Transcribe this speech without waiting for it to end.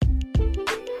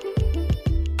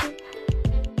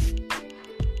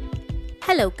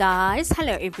Hello guys,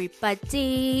 hello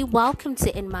everybody, welcome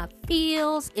to In My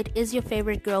Feels. It is your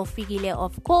favorite girl Figile,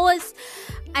 of course.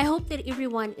 I hope that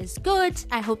everyone is good.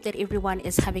 I hope that everyone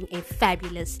is having a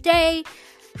fabulous day.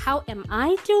 How am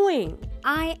I doing?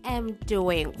 I am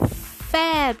doing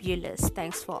fabulous.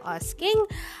 Thanks for asking.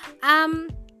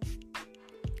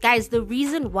 Guys, the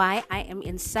reason why I am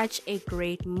in such a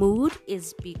great mood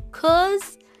is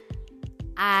because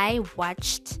I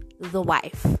watched The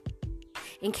Wife.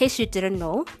 In case you didn't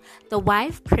know, The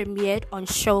Wife premiered on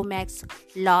Showmax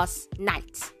last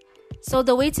night. So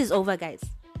the wait is over, guys.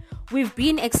 We've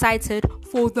been excited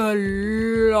for the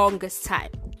longest time.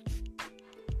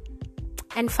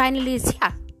 And finally it's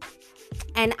here.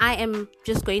 And I am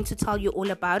just going to tell you all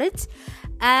about it.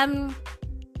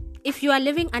 If you are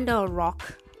living under a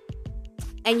rock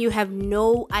and you have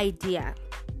no idea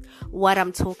what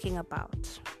I'm talking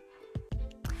about,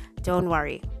 don't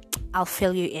worry. I'll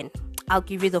fill you in. I'll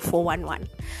give you the 411.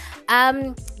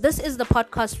 This is the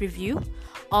podcast review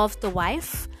of The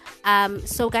Wife.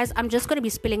 So guys, I'm just going to be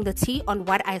spilling the tea on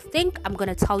what I think. I'm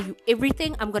going to tell you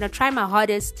everything. I'm going to try my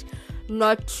hardest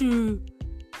not to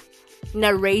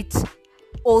narrate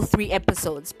all 3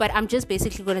 episodes, but I'm just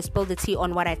basically going to spill the tea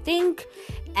on what I think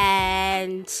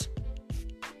and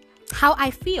how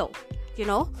I feel,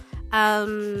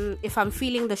 if I'm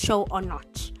feeling the show or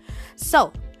not.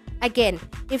 So again,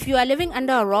 if you are living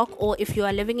under a rock, or if you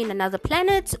are living in another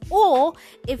planet, or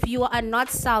if you are not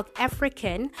South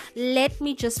African, let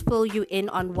me just fill you in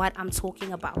on what I'm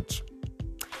talking about.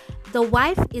 The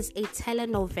Wife is a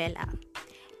telenovela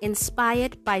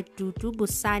inspired by Dudu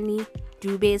Busani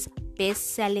Dube's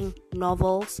best-selling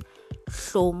novels,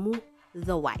 Hlomu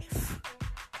the Wife.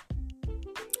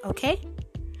 Okay?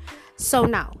 So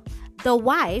now, The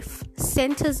Wife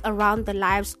centers around the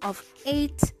lives of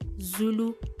 8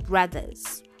 Zulu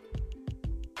brothers.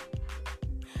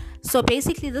 So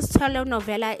basically, this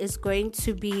telenovela is going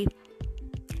to be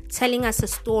telling us a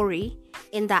story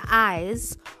in the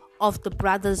eyes of the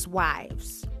brothers'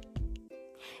 wives.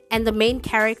 And the main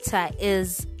character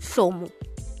is Hlomu.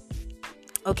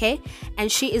 Okay?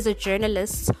 And she is a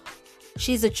journalist.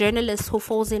 She's a journalist who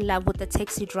falls in love with the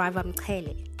taxi driver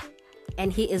Mqele.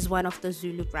 And he is one of the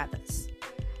Zulu brothers.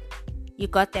 You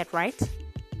got that right?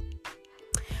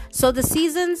 So the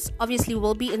seasons obviously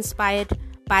will be inspired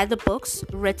by the books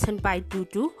written by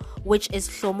Dudu, which is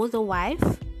Hlomu the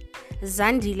Wife,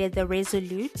 Zandile the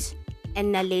Resolute,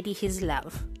 and Naledi his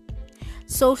love.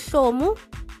 So Hlomu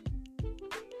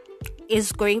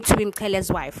is going to be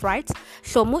Mqele's wife, right?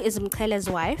 Hlomu is Mqele's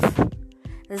wife,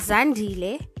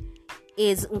 Zandile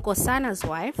is Nkosana's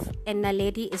wife, and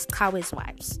Naledi is Kawe's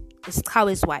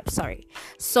wife, sorry.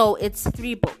 So it's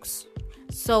 3 books.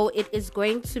 So it is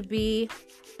going to be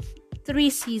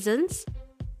 3 seasons,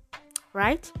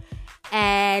 right?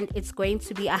 And it's going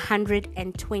to be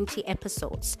 120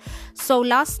 episodes. So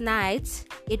last night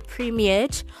it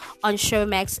premiered on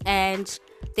Showmax, and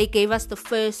they gave us the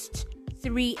first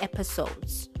 3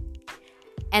 episodes.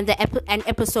 And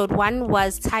episode 1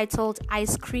 was titled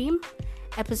Ice Cream.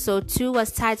 Episode 2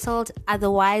 was titled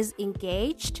Otherwise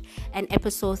Engaged, and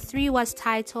episode 3 was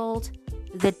titled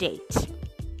The Date.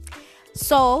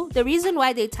 So the reason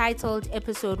why they titled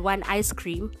episode 1 Ice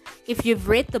Cream, if you've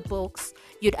read the books,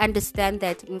 you'd understand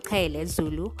that Mqele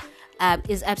Zulu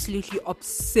is absolutely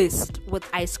obsessed with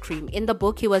ice cream. In the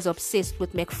book, he was obsessed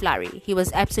with McFlurry. He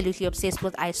was absolutely obsessed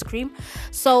with ice cream.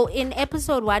 So in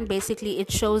episode 1, basically,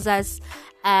 it shows us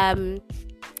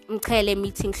Mqele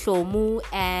meeting Hlomu,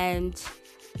 and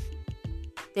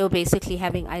they were basically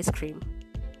having ice cream.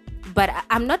 But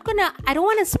I don't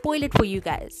want to spoil it for you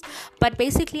guys. But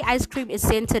basically, ice cream is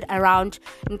centered around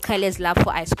Mqele's love for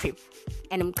ice cream.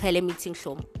 And Mqele meeting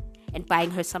Hlomu and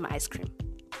buying her some ice cream.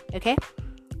 Okay?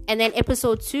 And then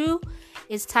episode 2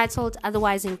 is titled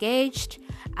Otherwise Engaged.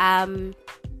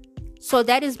 So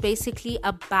that is basically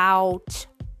about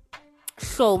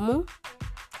Hlomu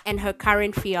and her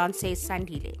current fiancé,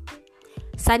 Sandile.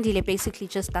 Sandile basically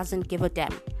just doesn't give a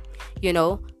damn.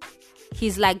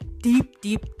 He's like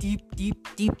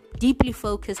deeply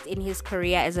focused in his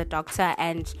career as a doctor,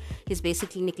 and he's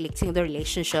basically neglecting the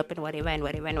relationship and whatever.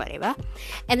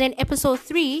 And then episode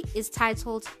 3 is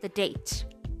titled The Date.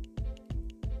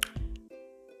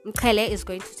 Mqele is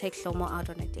going to take Hlomu out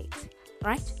on a date,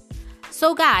 right?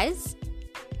 So guys,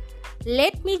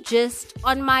 let me just,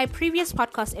 on my previous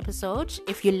podcast episode,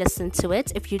 if you listened to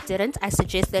it, if you didn't, I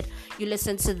suggest that you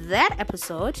listen to that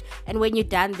episode, and when you're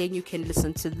done, then you can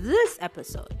listen to this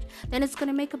episode. Then it's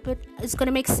gonna make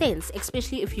sense,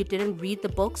 especially if you didn't read the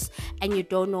books and you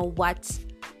don't know what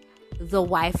the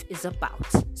wife is about.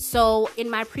 So in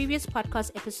my previous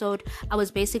podcast episode, I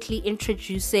was basically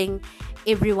introducing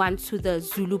everyone to the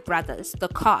Zulu brothers, the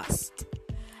cast,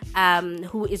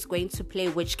 who is going to play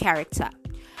which character.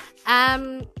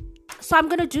 So I'm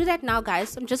going to do that now,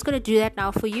 guys. I'm just going to do that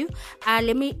now for you.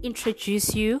 Let me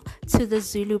introduce you to the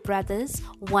Zulu brothers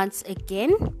once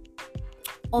again.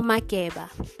 Omakeba,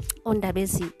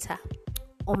 Ondabezita,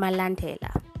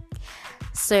 Omalandela.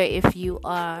 So if you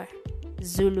are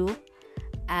Zulu,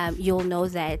 you'll know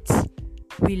that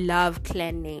we love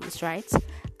clan names, right?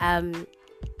 The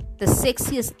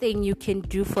sexiest thing you can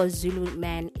do for a Zulu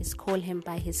man is call him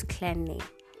by his clan name.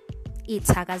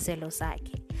 Itakazelo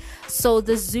zakhe. So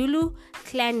the Zulu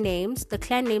clan names, the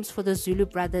clan names for the Zulu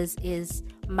brothers is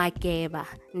Makeba,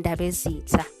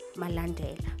 Ndabezita,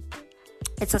 Malandela.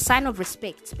 It's a sign of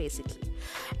respect, basically,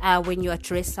 when you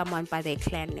address someone by their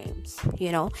clan names,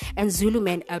 you know. And Zulu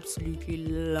men absolutely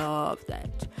love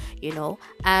that, you know.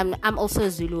 I'm also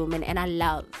a Zulu woman, and I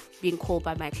love being called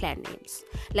by my clan names.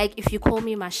 Like, if you call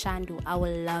me Mashandu, I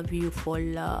will love you for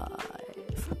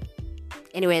life.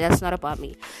 Anyway, that's not about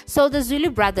me. So the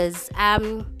Zulu brothers,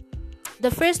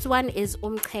 the first one is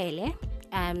Umkhele.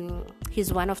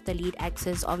 He's one of the lead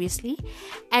actors, obviously,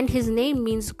 and his name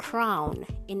means crown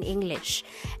in English.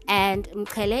 And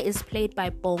Mkhele is played by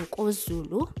Bonko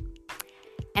Zulu.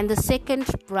 And the second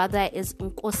brother is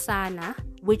Nkosana,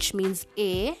 which means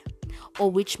heir, or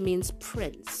which means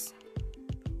prince.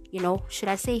 You know, should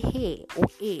I say he or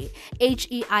heir?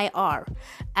 H-E-I-R.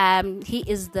 He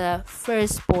is the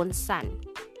firstborn son.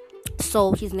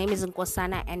 So his name is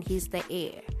Nkosana, and he's the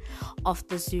heir of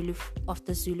the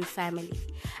Zulu family,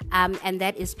 and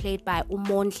that is played by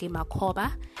Umondli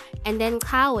Makoba. And then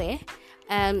Kawe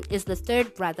is the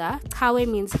third brother. Kawe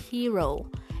means hero,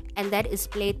 and that is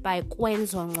played by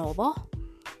Kwenzo Ngobo.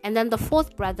 And then the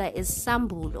fourth brother is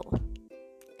Sambulo,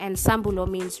 and Sambulo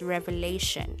means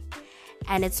revelation,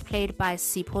 and it's played by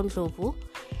Sipho Ndlovu.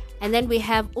 And then we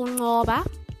have Ungoba,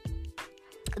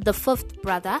 the fifth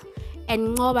brother,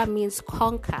 and Ngoba means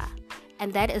conquer,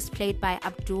 and that is played by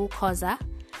Abdul Khoza.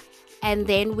 And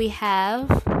then we have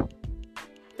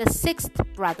the sixth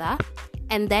brother,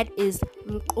 and that is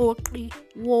Mqoqi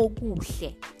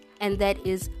Wokuhle, and that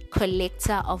is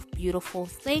collector of beautiful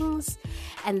things,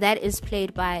 and that is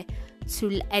played by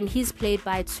he's played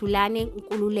by Tulane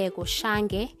Nkululeko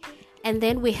Shange. And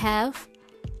then we have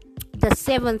the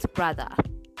seventh brother,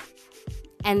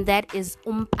 and that is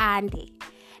Umpande,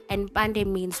 and Pande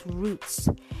means roots,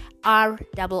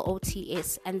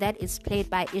 R-O-O-T-S, and that is played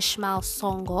by Ishmael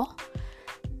Songo.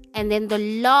 And then the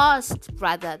last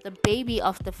brother, the baby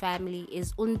of the family,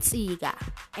 is Untsiga,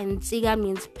 and Ntsiga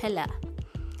means pillar,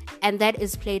 and that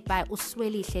is played by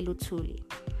Usweli Lutuli.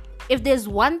 If there's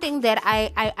one thing that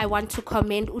I want to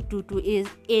commend Ududu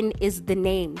is the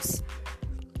names.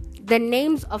 The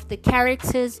names of the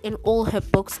characters in all her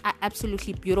books are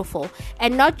absolutely beautiful,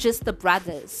 and not just the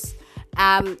brothers,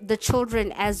 the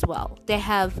children as well. They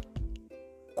have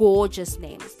gorgeous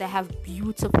names. They have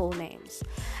beautiful names,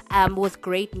 with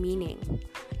great meaning.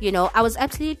 You know, I was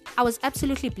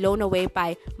absolutely blown away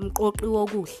by Mqoqi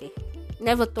Wokuhle.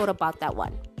 Never thought about that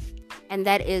one, and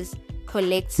that is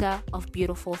collector of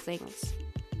beautiful things.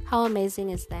 How amazing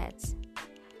is that?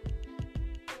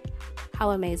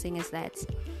 How amazing is that?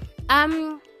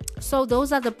 So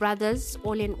those are the brothers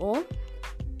all in all.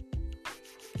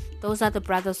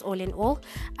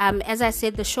 As I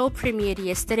said, the show premiered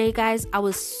yesterday, guys. I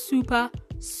was super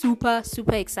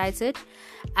excited.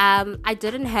 I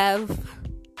don't have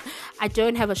a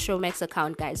Showmax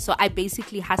account, guys, so I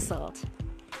basically hustled.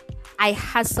 I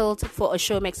hustled for a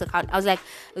Showmax account. I was like,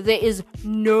 there is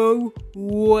no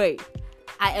way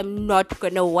I am not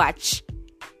gonna watch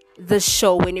the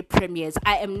show when it premieres.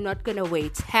 I am not gonna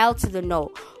wait. Hell to the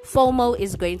no. FOMO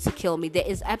is going to kill me. There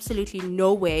is absolutely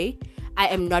no way I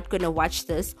am not gonna watch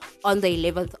this on the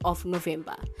 11th of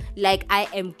November. Like, I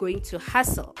am going to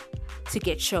hustle to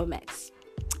get Showmax.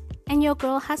 And your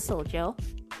girl hustled, yo.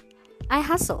 I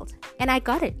hustled and I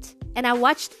got it. And I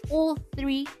watched all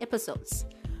 3 episodes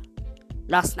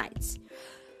last night.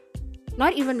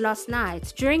 Not even last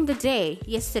night, during the day,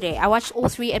 yesterday, I watched all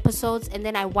 3 episodes, and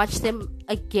then I watched them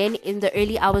again in the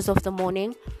early hours of the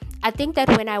morning. I think that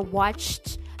when I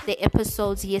watched the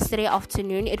episodes yesterday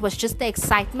afternoon, it was just the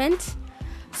excitement,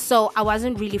 so I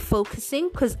wasn't really focusing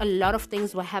because a lot of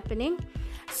things were happening.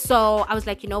 So I was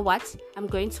like, you know what, I'm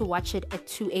going to watch it at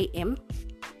 2 a.m.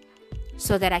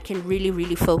 so that I can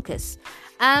really focus.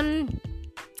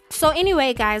 So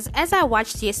anyway, guys, as I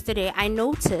watched yesterday, I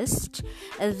noticed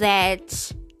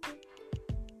that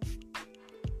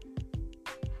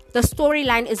the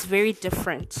storyline is very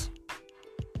different.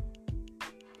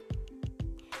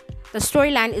 The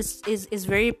storyline is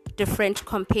very different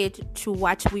compared to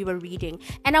what we were reading,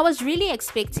 and I was really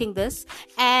expecting this.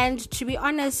 And to be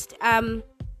honest,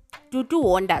 Dudu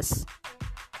warned us.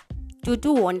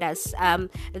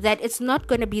 That it's not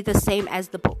going to be the same as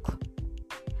the book.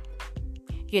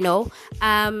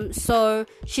 So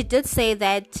she did say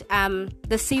that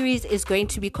the series is going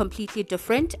to be completely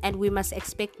different, and we must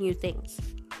expect new things.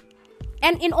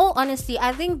 And in all honesty,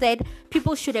 I think that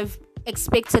people should have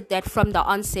expected that from the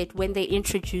onset when they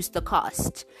introduced the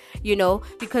cast,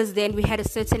 because then we had a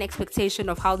certain expectation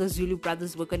of how the Zulu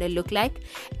brothers were going to look like,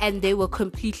 and they were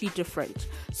completely different.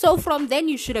 So from then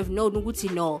you should have known,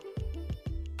 no,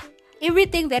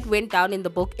 everything that went down in the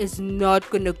book is not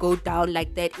going to go down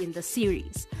like that in the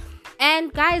series.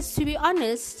 And guys, to be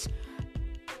honest,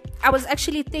 I was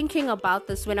actually thinking about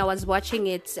this when I was watching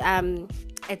it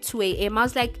at 2 a.m. I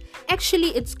was like, actually,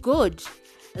 it's good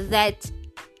that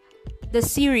the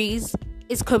series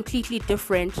is completely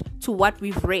different to what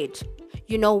we've read.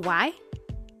 You know why?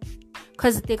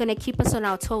 Because they're going to keep us on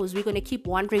our toes. We're going to keep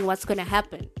wondering what's going to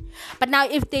happen. But now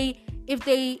if they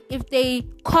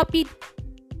copied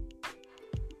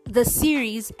the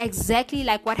series exactly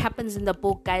like what happens in the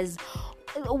book, guys,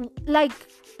 it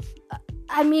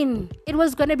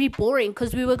was going to be boring,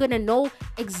 because we were going to know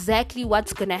exactly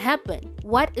what's going to happen.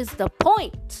 What is the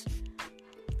point?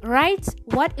 Right?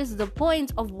 What is the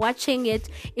point of watching it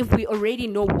if we already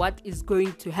know what is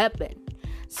going to happen?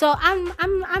 So I'm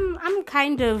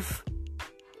kind of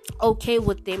okay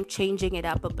with them changing it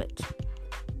up a bit,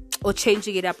 or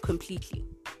changing it up completely.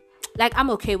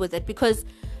 I'm okay with it, because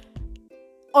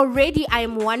already I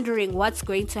am wondering what's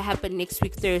going to happen next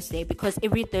week Thursday, because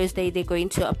every Thursday they're going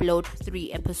to upload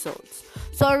 3 episodes.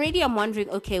 So already I'm wondering,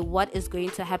 okay, what is going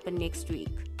to happen next week?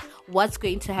 What's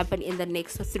going to happen in the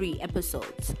next 3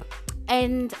 episodes?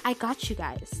 And I got you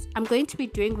guys. I'm going to be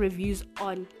doing reviews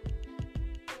on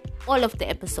all of the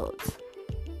episodes.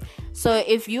 So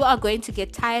if you are going to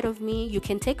get tired of me, you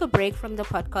can take a break from the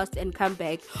podcast and come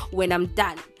back when I'm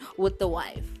done with The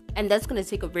Wife. And that's going to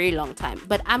take a very long time.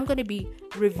 But I'm going to be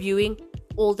reviewing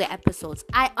all the episodes.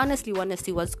 I honestly want to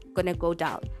see what's going to go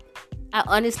down.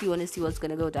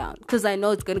 Because I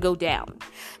know it's going to go down.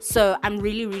 So I'm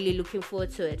really, really looking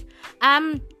forward to it.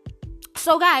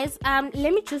 So guys, let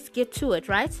me just get to it,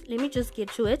 right?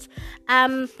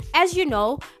 As you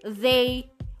know, they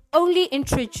only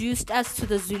introduced us to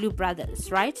the Zulu brothers,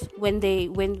 right? When they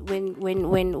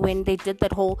did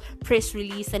that whole press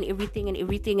release and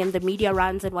everything and the media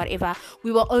runs and whatever,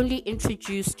 we were only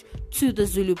introduced to the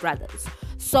Zulu brothers.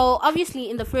 So obviously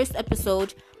in the first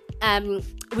episode,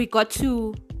 we got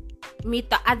to meet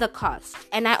the other cast,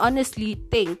 and I honestly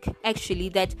think actually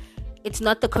that it's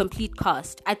not the complete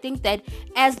cast. I think that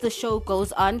as the show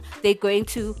goes on, they're going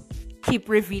to keep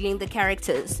revealing the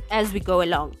characters as we go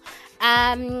along.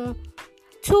 2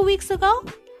 weeks ago,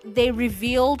 they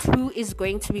revealed who is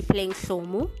going to be playing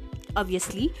Hlomu.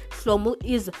 Obviously, Hlomu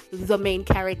is the main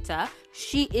character.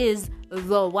 She is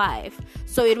the wife.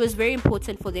 So it was very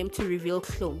important for them to reveal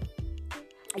Hlomu,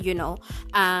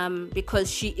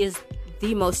 because she is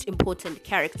the most important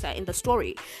character in the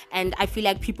story. And I feel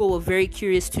like people were very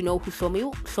curious to know who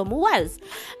Hlomu was.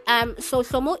 So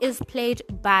Hlomu is played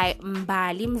by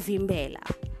Mbali Mvimbela.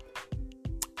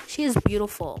 She is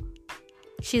beautiful.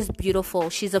 She's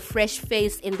a fresh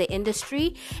face in the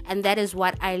industry, and that is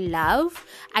what I love.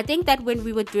 I think that when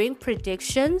we were doing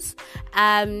predictions,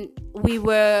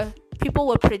 people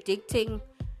were predicting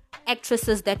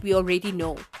actresses that we already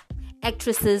know,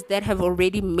 actresses that have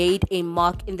already made a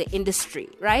mark in the industry,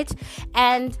 right?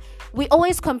 And we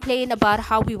always complain about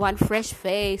how we want fresh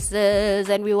faces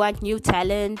and we want new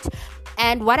talent.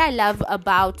 And what I love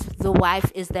about The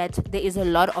Wife is that there is a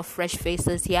lot of fresh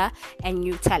faces here and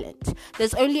new talent.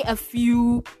 There's only a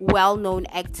few well-known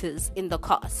actors in the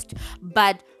cast,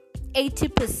 but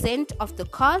 80% of the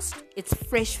cast, it's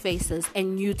fresh faces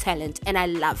and new talent, and I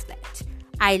love that.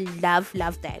 I love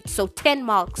that. So 10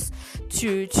 marks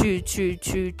to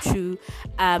Dudu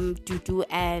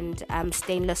and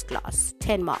Stainless Glass.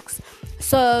 10 marks.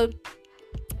 So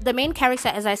the main character,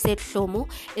 as I said, Hlomu,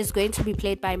 is going to be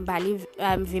played by Mbali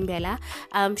Mvimbela.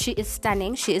 She is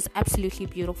stunning. She is absolutely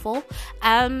beautiful.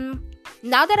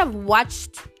 Now that I've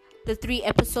watched the 3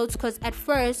 episodes, because at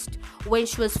first, when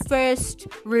she was first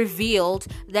revealed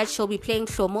that she'll be playing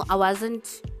Hlomu, I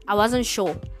wasn't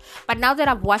sure. But now that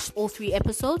I've watched all 3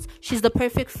 episodes, she's the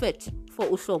perfect fit for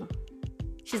Hlomu.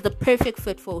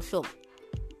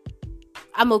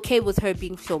 I'm okay with her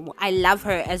being Hlomu. I love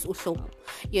her as Hlomu.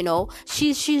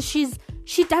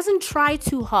 She doesn't try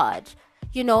too hard.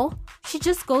 She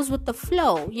just goes with the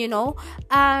flow.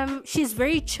 She's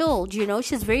very chilled.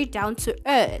 She's very down to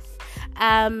earth.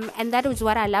 And that is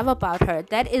what I love about her.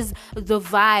 That is the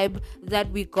vibe that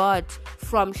we got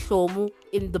from Hlomu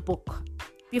in the book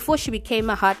before she became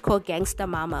a hardcore gangster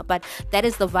mama. But that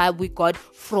is the vibe we got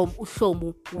from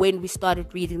Hlomu when we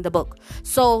started reading the book.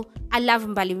 So I love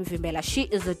Mbali Mvimbela. She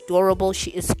is adorable,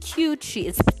 she is cute, she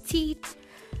is petite.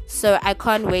 So I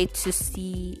can't wait to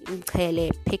see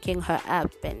Mkele picking her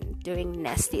up and doing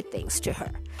nasty things to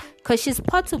her, because she's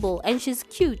potable and she's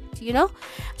cute, you know.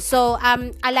 So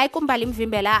I like Mbali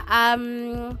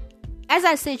Mvimbela. As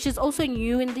I said, she's also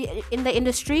new in the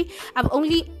industry. I've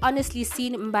only honestly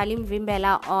seen Mbali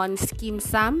Mvimbela on Skeem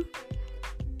Sam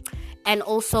and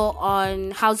also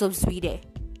on House of Zwide.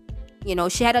 You know,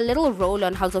 she had a little role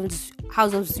on House of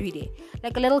Zwide,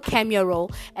 like a little cameo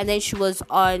role, and then she was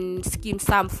on Skeem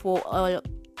Sam for a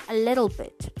little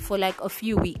bit, for like a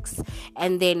few weeks,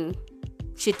 and then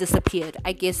she disappeared.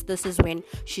 I guess this is when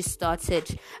she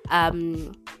started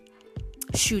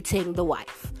shooting The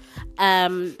Wife.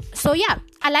 So yeah,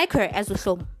 I like her as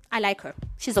Uhlomu. I like her.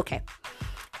 She's okay.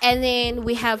 And then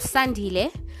we have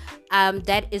Sandile.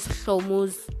 That is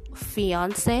Hlomu's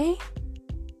fiance.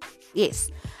 Yes.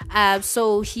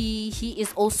 So he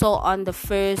is also on the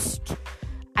first,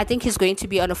 I think he's going to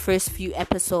be on the first few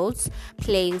episodes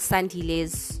playing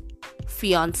Sandile's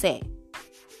fiance,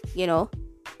 you know,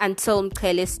 until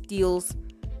Mkele steals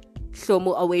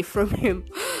Hlomu away from him.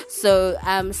 So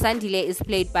Sandile is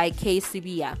played by Kay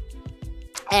Sibia,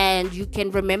 and you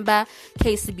can remember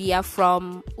Kay Sibia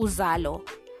from Uzalo,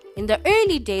 in the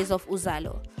early days of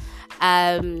Uzalo.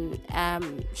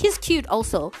 He's cute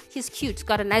also. He's cute. He's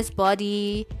got a nice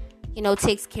body, you know,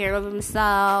 takes care of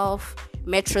himself,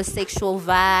 metrosexual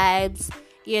vibes,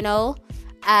 you know.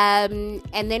 And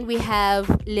then we have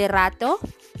Lerato,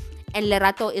 and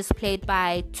Lerato is played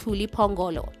by Thuli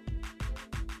Pongolo.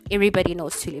 Everybody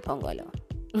knows Thuli Pongolo.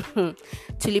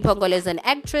 Thuli Pongolo is an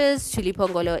actress. Thuli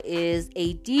Pongolo is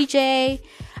a DJ,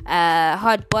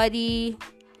 hot body,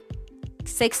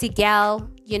 sexy gal,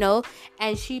 you know,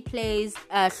 and she plays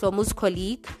Hlomu's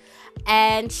colleague,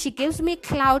 and she gives me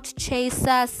clout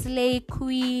chaser, slay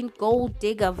queen, gold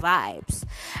digger vibes,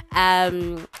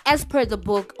 as per the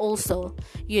book also,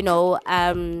 you know.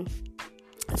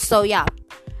 So yeah,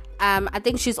 I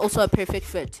think she's also a perfect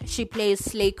fit. She plays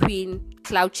slay queen,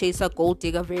 clout chaser, gold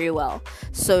digger very well,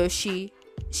 so she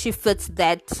fits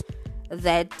that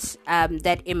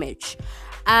image.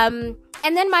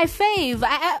 And then my fave,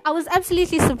 I was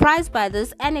absolutely surprised by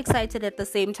this and excited at the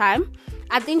same time.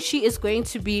 I think she is going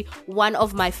to be one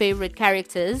of my favorite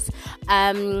characters,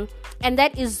 and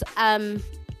that is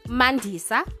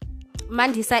Mandisa.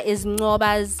 Mandisa is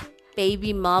Ngoba's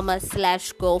baby mama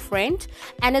 / girlfriend,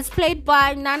 and it's played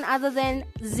by none other than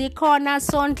Zikhona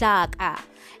Sondlaka.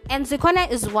 And Zikhona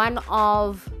is one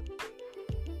of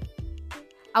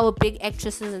our big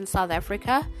actresses in South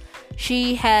Africa.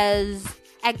 She has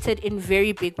acted in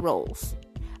very big roles,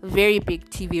 very big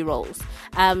TV roles.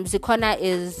 Zikhona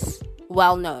is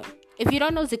well known. If you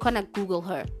don't know Zikhona, Google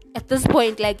her. At this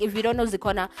point, like, if you don't know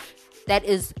Zikhona, that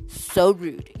is so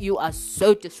rude. You are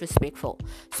so disrespectful.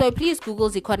 So please Google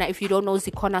Zikhona if you don't know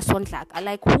Zikhona Sondlaka.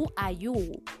 Like, who are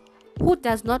you? Who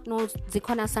does not know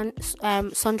Zikhona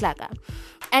Sondlaka?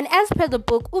 And as per the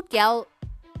book, Ugyal,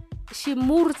 she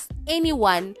moves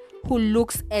anyone who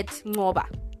looks at Ngoba.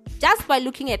 Just by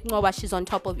looking at Ngoba, she's on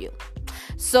top of you.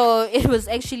 So it was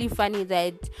actually funny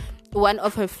that one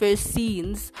of her first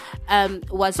scenes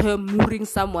was her mooring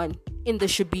someone in the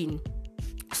shebeen.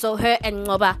 So her and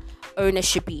Ngoba own a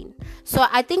shebeen. So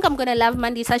I think I'm gonna love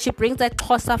Mandisa. She brings that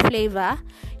Xhosa flavor.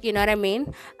 You know what I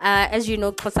mean? As you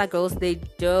know, Xhosa girls, they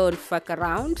don't fuck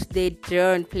around. They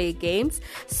don't play games.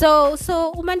 So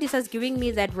Mandisa's giving me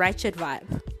that ratchet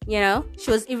vibe. You know,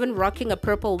 she was even rocking a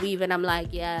purple weave, and I'm like,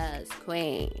 yes,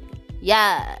 queen.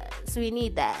 Yes, we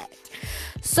need that.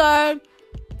 So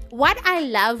what I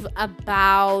love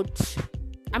about,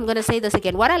 I'm gonna say this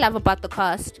again, what I love about the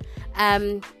cast,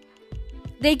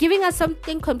 they're giving us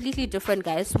something completely different,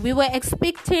 guys. We were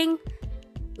expecting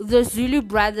the Zulu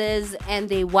brothers and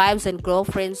their wives and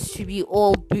girlfriends to be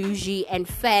all bougie and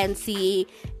fancy,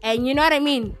 and you know what I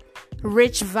mean,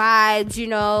 rich vibes, you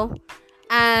know,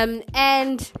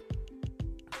 and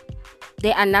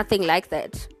they are nothing like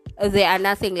that. They are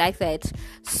nothing like that.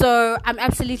 So I'm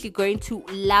absolutely going to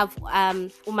love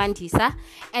Umandisa.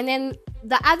 And then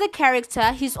the other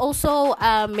character, he's also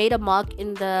made a mark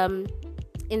in the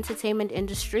entertainment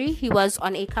industry. He was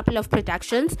on a couple of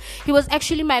productions. He was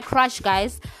actually my crush,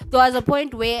 guys. There was a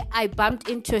point where I bumped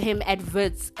into him at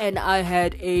Wits and I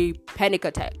had a panic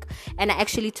attack, and I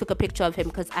actually took a picture of him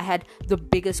because I had the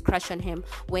biggest crush on him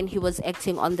when he was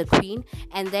acting on The Queen,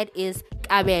 and that is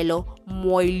Kabelo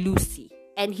Moilusi.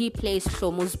 and he plays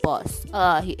Shlomu's boss.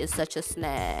 He is such a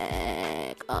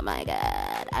snack. Oh my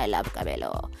god, I love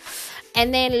Kabelo.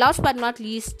 And then last but not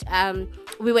least,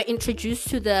 we were introduced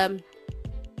to the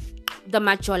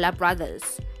Majola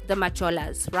brothers, the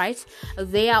Majolas, right?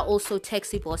 They are also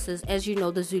taxi bosses. As you know,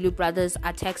 the Zulu brothers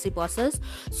are taxi bosses.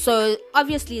 So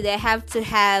obviously they have to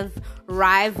have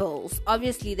rivals.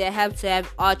 Obviously they have to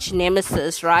have arch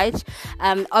nemesis, right?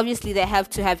 Obviously they have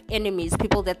to have enemies,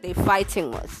 people that they're fighting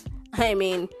with. I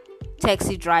mean,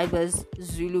 taxi drivers,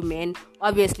 Zulu men,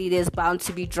 obviously there's bound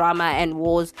to be drama and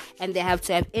wars, and they have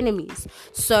to have enemies.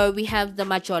 So we have the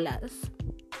Majolas.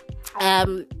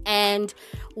 And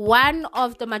one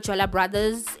of the Majola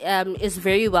brothers is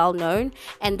very well known,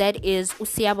 and that is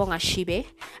Usiyabonga Shibe.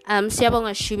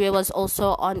 Siyabonga Shibe was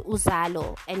also on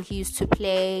Uzalo, and he used to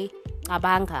play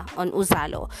Abanga on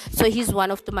Uzalo. So he's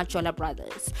one of the Majola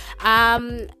brothers.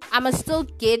 I must still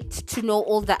get to know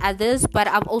all the others, but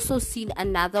I've also seen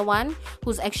another one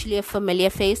who's actually a familiar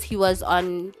face. He was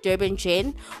on Durban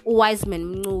Gen,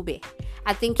 Wiseman Mncube.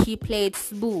 I think he played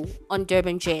Sbu on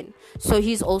Durban Gen. So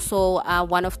he's also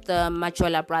one of the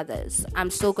Majola brothers. I'm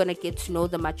still going to get to know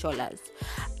the Majolas.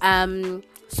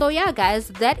 So yeah, guys,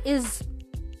 that is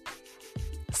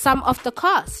some of the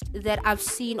cast that I've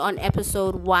seen on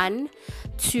episode 1,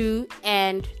 2,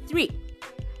 and 3.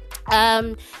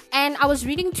 And I was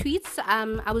reading tweets.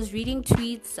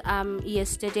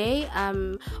 Yesterday.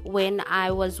 When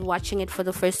I was watching it for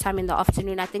the first time in the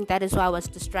afternoon. I think that is why I was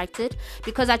distracted,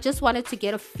 because I just wanted to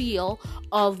get a feel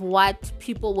of what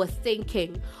people were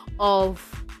thinking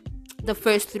of the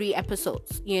first 3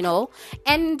 episodes, you know.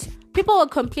 And people were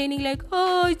complaining like,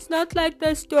 oh, it's not like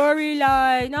the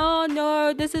storyline. Oh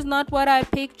no, this is not what I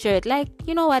pictured. Like,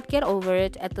 you know what? Get over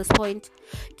it at this point.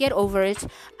 Get over it.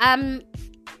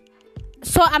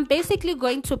 So I'm basically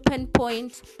going to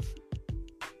pinpoint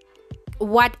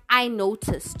what I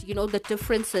noticed, you know, the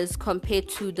differences compared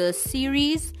to the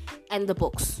series and the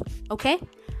books. Okay.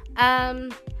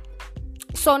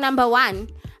 So number 1,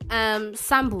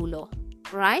 Sambulo,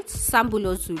 right?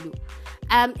 Sambulo Zulu.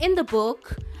 In the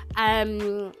book,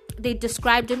 they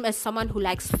described him as someone who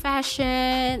likes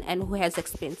fashion and who has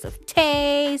expensive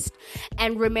taste.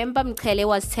 And remember, Mkele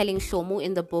was telling Shomu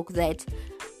in the book that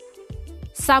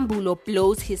Sambulo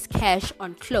blows his cash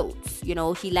on clothes. You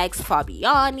know, he likes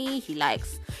Fabiani, he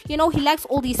likes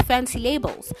all these fancy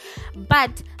labels.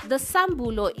 But the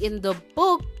Sambulo in the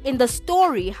book, in the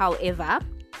story, however,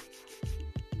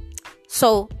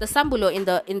 so the Sambulo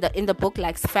in the book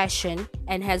likes fashion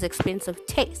and has expensive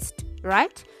taste,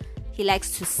 right? He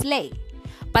likes to slay.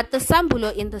 But the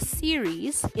Sambulo in the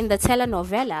series, in the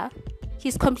telenovela,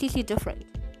 he's completely different.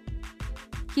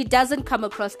 He doesn't come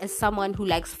across as someone who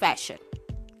likes fashion,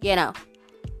 you know,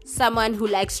 someone who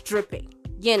likes stripping,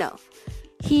 you know.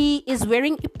 He is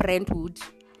wearing a Brentwood,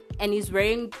 and he's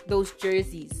wearing those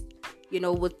jerseys, you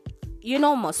know, with, you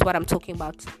know, most what I'm talking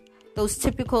about, those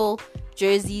typical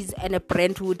jerseys and a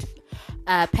Brentwood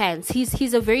pants.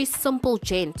 He's a very simple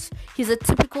gent. He's a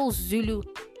typical Zulu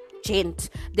gent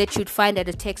that you'd find at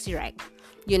a taxi rank,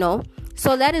 you know.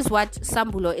 So that is what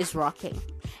Sambulo is rocking.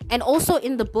 And also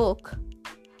in the book,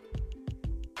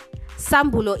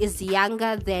 Sambulo is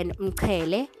younger than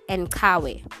Mkele and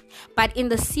Kawe, but in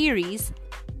the series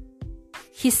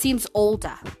he seems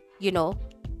older, you know.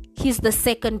 He's the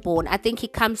second born. I think he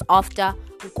comes after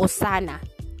Nkosana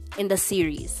in the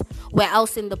series, where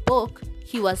else in the book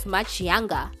he was much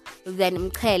younger than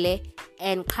Mkele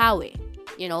and Kawe,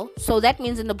 you know. So that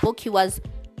means in the book he was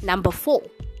number 4,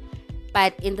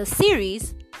 but in the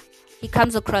series he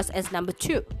comes across as number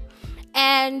 2.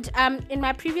 And in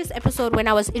my previous episode, when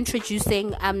I was introducing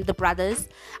the brothers,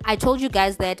 I told you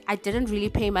guys that I didn't really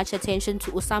pay much attention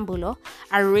to Usambulo.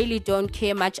 I really don't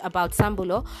care much about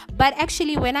Sambulo. But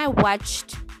actually, when I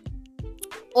watched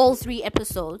all 3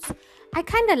 episodes, I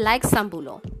kind of like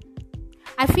Sambulo.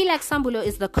 I feel like Sambulo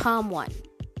is the calm one.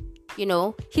 You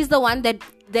know, he's the one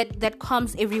that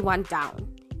calms everyone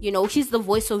down. You know, he's the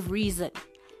voice of reason.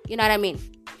 You know what I mean?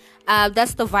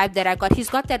 That's the vibe that I got. He's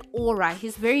got that aura.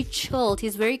 He's very chilled.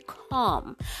 He's very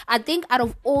calm. I think out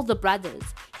of all the brothers,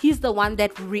 he's the one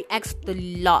that reacts the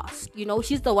last. You know,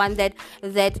 he's the one that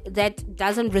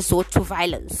doesn't resort to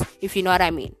violence, if you know what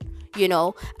I mean. You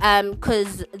know,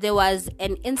 because there was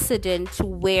an incident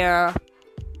where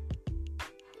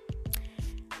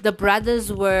the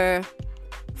brothers were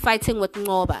fighting with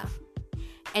Ngoba,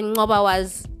 and Ngoba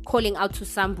was calling out to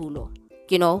Sambulo,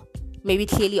 you know, maybe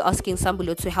clearly asking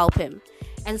Sambulo to help him.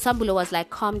 And Sambulo was like,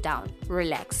 calm down,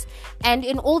 relax. And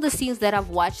in all the scenes that I've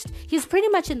watched, he's pretty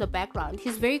much in the background.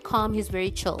 He's very calm, he's very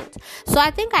chilled. So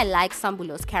I think I like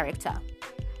Sambulo's character.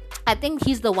 I think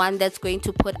he's the one that's going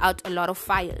to put out a lot of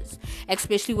fires,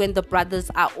 especially when the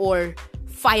brothers are all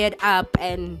fired up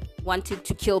and wanting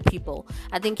to kill people.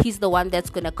 I think he's the one that's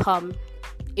going to calm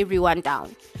everyone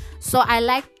down. So I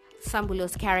like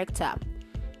Sambulo's character.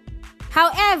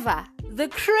 However, the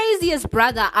craziest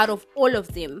brother out of all of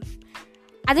them,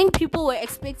 I think people were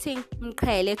expecting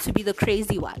Mqele to be the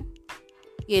crazy one.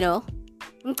 You know,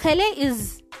 Mqele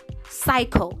is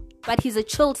psycho, but he's a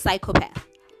chilled psychopath.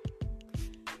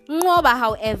 Ngoba,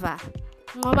 however,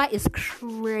 Ngoba is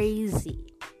crazy.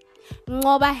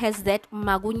 Ngoba has that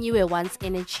Magunyiwe once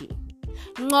energy.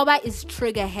 Ngoba is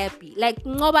trigger happy. Like,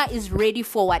 Ngoba is ready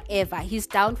for whatever. He's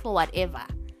down for whatever.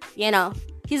 You know,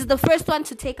 he's the first one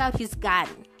to take out his gun.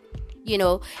 You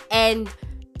know, and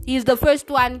he was the first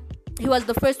one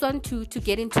to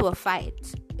get into a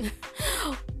fight.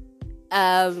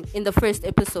 In the first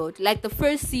episode. Like, the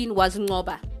first scene was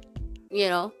Ngoba. You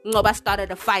know, Ngoba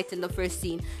started a fight in the first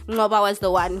scene. Ngoba was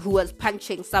the one who was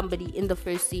punching somebody in the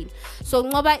first scene. So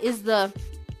Ngoba is the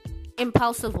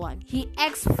impulsive one. He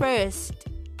acts first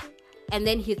and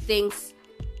then he thinks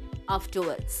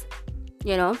afterwards.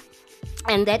 You know,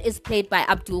 and that is played by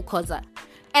Abdul Koza.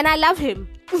 And I love him.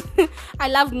 I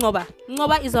love Ngoba.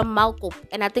 Ngoba is a Malkop,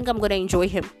 and I think I'm going to enjoy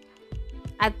him.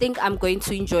 I think I'm going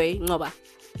to enjoy Ngoba.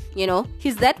 You know,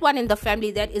 he's that one in the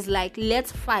family that is like,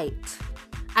 let's fight.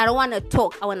 I don't want to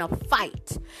talk. I want to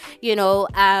fight. You know,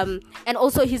 and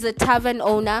also he's a tavern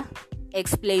owner.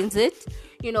 Explains it.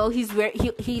 You know,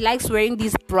 he likes wearing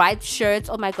these bright shirts.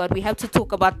 Oh my God, we have to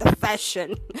talk about the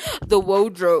fashion, the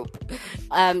wardrobe,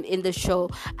 in the show.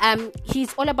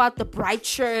 He's all about the bright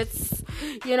shirts,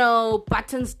 you know,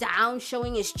 buttons down,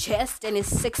 showing his chest and his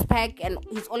six pack, and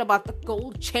he's all about the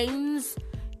gold chains,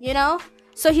 you know.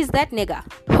 So he's that nigga,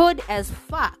 hood as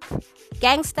fuck,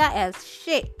 gangster as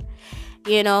shit,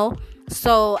 you know.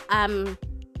 So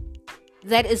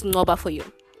that is Ngoba for you.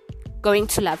 Going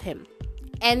to love him.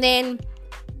 And then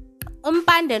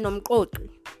Umpande Nomqoqi,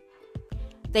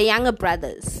 the younger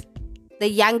brothers, the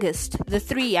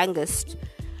three youngest.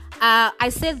 I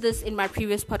said this in my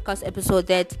previous podcast episode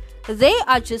that they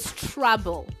are just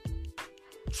trouble.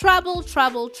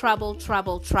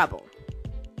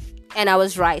 And I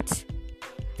was right.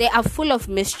 They are full of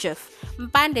mischief.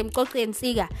 Mpande, Mqoqi, and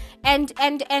Siga.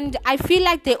 And I feel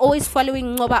like they're always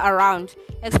following Ngoba around,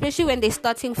 especially when they're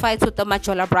starting fights with the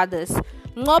Majola brothers.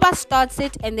 Ngoba starts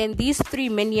it, and then these three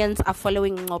minions are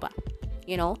following Ngoba,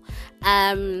 you know.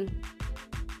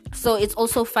 So it's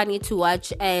also funny to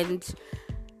watch. And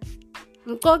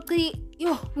Mqoqi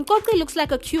looks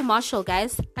like a Q Marshall,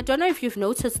 guys. I don't know if you've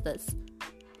noticed this.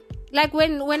 Like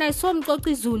when I saw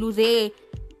Mqoqi Zulu there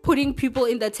putting people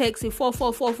in the taxi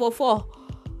 44444,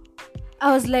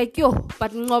 I was like,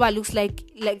 but Ngoba looks like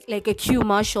a Q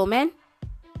Marshall, man.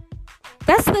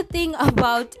 That's the thing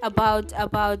about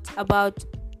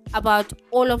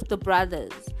all of the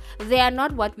brothers. They are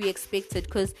not what we expected,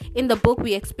 because in the book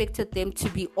we expected them to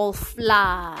be all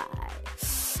fly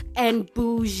and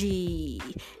bougie,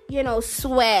 you know,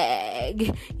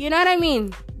 swag, you know what I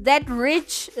mean? That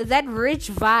rich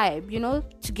vibe, you know,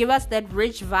 to give us that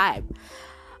rich vibe.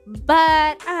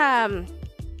 But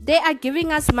they are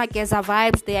giving us Mageza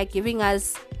vibes. They are giving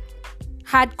us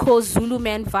hardcore Zulu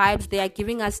man vibes. They are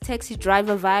giving us taxi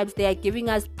driver vibes. They are giving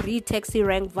us pre-taxi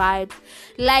rank vibes.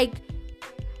 Like,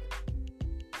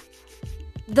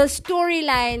 the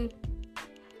storyline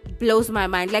blows my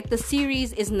mind. Like, the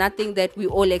series is nothing that we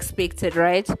all expected,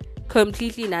 right?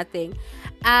 Completely nothing.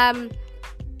 And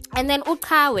then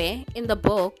Ukawe in the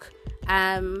book,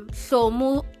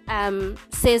 Shomu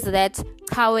says that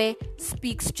Kawe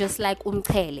speaks just like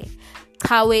Umkele.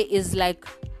 Kawe is like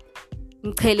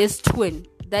Mkele's twin.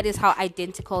 That is how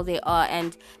identical they are,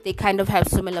 and they kind of have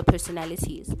similar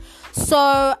personalities.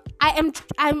 So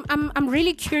I'm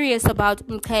really curious about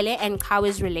Mkele and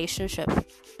Kawe's relationship.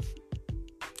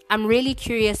 I'm really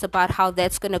curious about how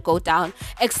that's gonna go down,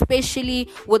 especially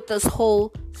with this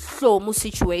whole Shomu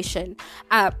situation.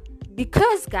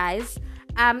 Because guys,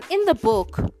 in the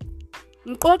book,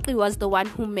 Mqoqi was the one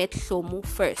who met Shomu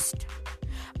first.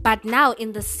 But now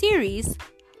in the series,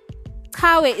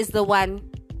 Kawe is the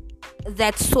one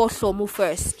that saw Shomu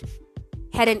first,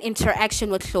 had an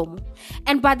interaction with Shomu.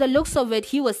 And by the looks of it,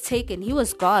 he was taken, he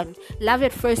was gone. Love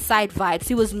at first sight vibes.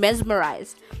 He was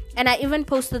mesmerized. And I even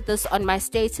posted this on my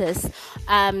status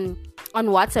on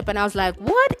WhatsApp, and I was like,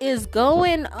 what is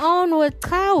going on with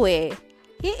Kawe?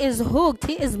 He is hooked.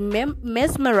 He is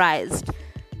mesmerized.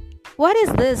 What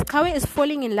is this? Kawe is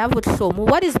falling in love with Shomu.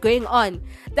 What is going on?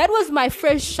 That was my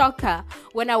first shocker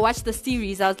when I watched the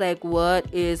series. I was like,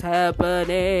 what is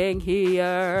happening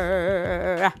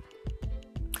here?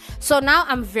 So now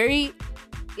I'm very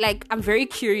like, I'm very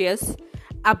curious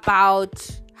about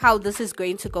how this is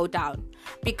going to go down,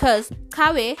 because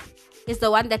Kawe is the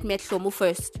one that met Shlomo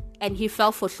first, and he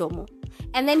fell for Shlomo.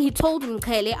 And then he told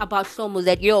Mkele about Shlomo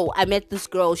that, yo, I met this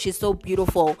girl, she's so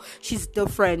beautiful, she's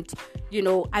different,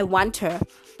 I want her.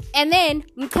 And then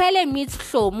Mkele meets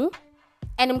Shlomo,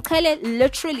 and Mkele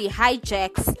literally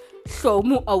hijacks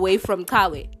Shlomo away from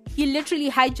Kawe. He literally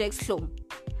hijacks Shlomo.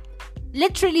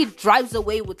 Literally drives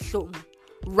away with Shlomo.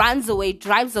 Runs away,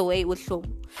 drives away with Shlomo.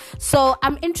 So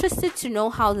I'm interested to know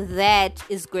how that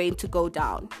is going to go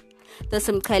down. The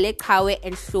Mkele, Kawe,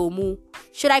 and Shlomo.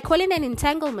 Should I call it an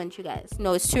entanglement, you guys?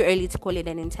 No, it's too early to call it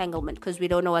an entanglement because we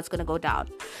don't know what's going to go down.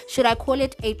 Should I call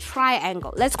it a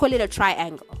triangle? Let's call it a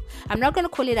triangle. I'm not going to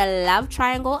call it a love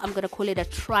triangle. I'm going to call it a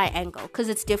triangle because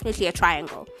it's definitely a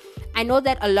triangle. I know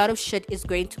that a lot of shit is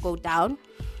going to go down.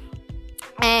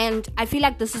 And I feel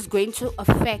like this is going to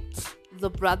affect the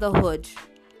brotherhood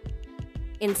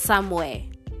in some way.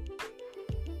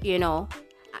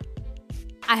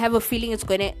 I have a feeling it's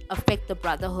going to affect the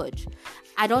brotherhood.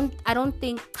 I don't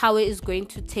think Kawe is going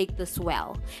to take this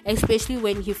well, especially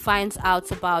when he finds out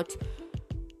about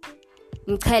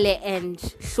Mkele and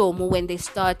Shlomo when they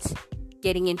start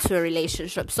getting into a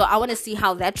relationship. So I want to see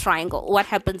how what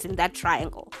happens in that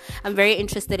triangle. I'm very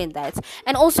interested in that.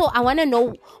 And also I want to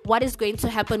know what is going to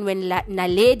happen when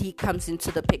Naledi comes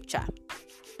into the picture.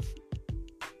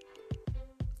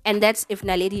 And that's if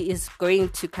Naledi is going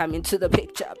to come into the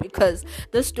picture, because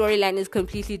the storyline is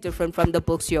completely different from the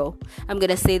books, yo. I'm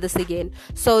going to say this again.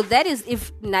 So that is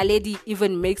if Naledi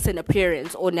even makes an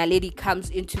appearance or Naledi comes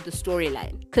into the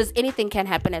storyline, because anything can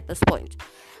happen at this point.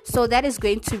 So that is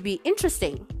going to be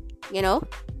interesting,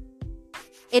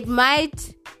 It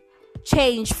might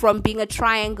change from being a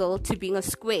triangle to being a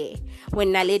square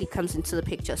when Naledi comes into the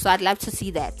picture. So I'd love to see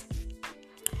that.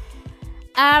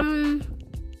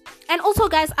 And also,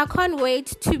 guys, I can't wait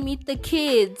to meet the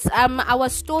kids. I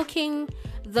was stalking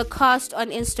the cast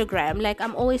on Instagram. Like,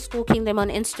 I'm always stalking them on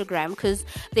Instagram because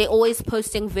they're always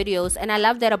posting videos. And I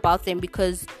love that about them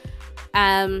because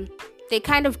they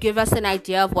kind of give us an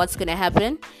idea of what's going to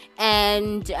happen.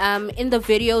 And in the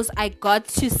videos, I got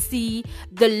to see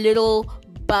the little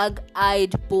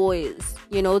bug-eyed boys,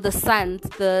 the sons,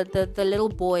 the little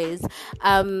boys.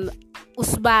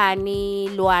 Usbani,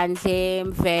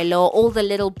 Luandle, Mvelo, all the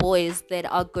little boys that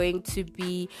are going to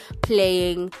be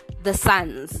playing the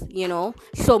sons,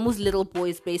 Shlomo's little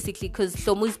boys, basically, because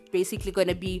Shlomo's basically going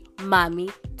to be mommy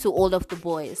to all of the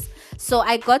boys. So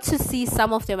I got to see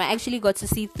some of them. I actually got to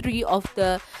see 3 of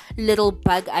the little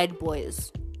bug-eyed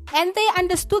boys. And they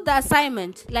understood the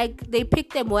assignment. Like, they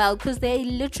picked them well because they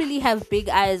literally have big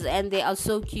eyes and they are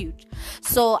so cute.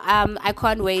 So I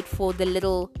can't wait for the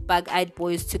little bug-eyed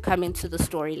boys to come into the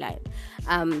storyline.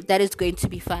 That is going to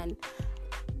be fun.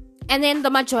 And then the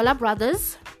Majola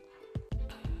brothers.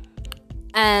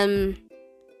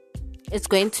 It's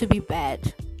going to be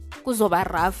bad.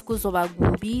 Kuzoba rough, kuzoba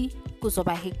gubi,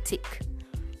 kuzoba hectic.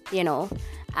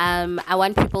 I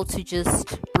want people to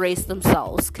just brace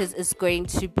themselves because it's going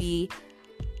to be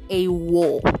a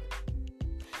war.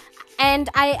 And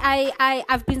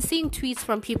I've been seeing tweets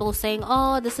from people saying,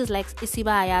 oh, this is like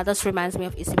Isibaya. This reminds me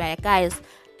of Isibaya. Guys,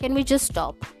 can we just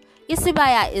stop?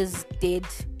 Isibaya is dead,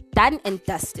 done and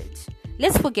dusted.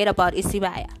 Let's forget about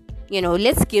Isibaya.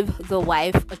 Let's give the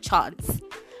wife a chance.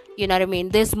 You know what I mean?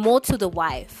 There's more to the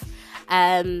wife.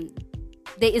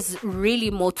 There is really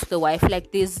more to the wife.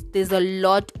 Like, there's a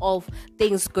lot of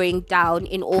things going down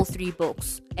in all 3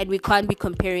 books, and we can't be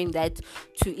comparing that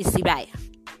to Isibaya,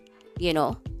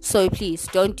 so please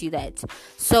don't do that.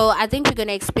 So I think we're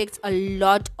gonna expect a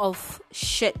lot of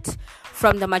shit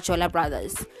from the Majola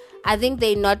brothers. I think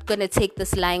they're not gonna take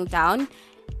this lying down,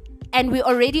 and we're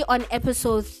already on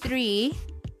episode 3,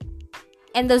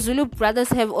 and the Zulu brothers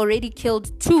have already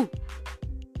killed 2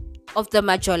 of the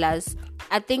Majolas.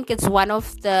 I think it's one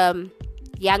of the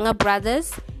younger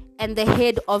brothers and the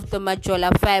head of the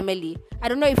Majola family. I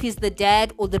don't know if he's the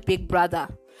dad or the big brother,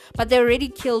 but they already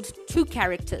killed 2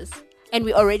 characters, and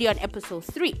we're already on episode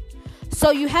 3.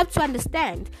 So you have to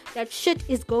understand that shit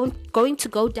is going to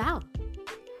go down.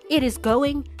 It is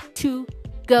going to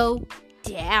go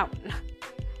down.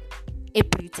 It's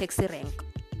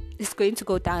going to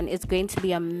go down. It's going to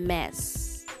be a mess.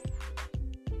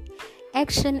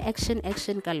 Action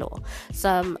galore.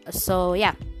 So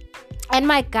yeah. And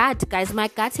my gut, guys, my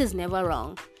gut is never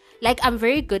wrong. Like, I'm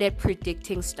very good at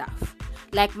predicting stuff.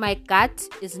 Like, my gut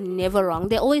is never wrong.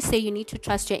 They always say you need to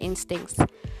trust your instincts.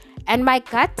 And my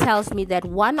gut tells me that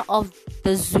one of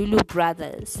the Zulu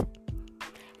brothers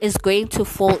is going to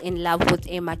fall in love with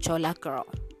a Majola girl.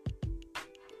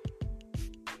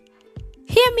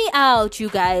 He Hear me out, you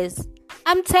guys.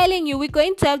 I'm telling you, we're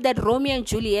going to have that Romeo and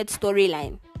Juliet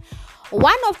storyline.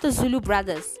 One of the Zulu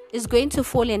brothers is going to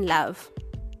fall in love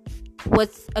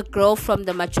with a girl from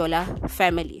the Majola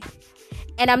family.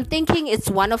 And I'm thinking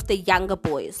it's one of the younger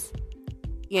boys.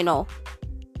 You know,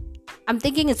 I'm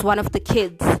thinking it's one of the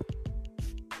kids.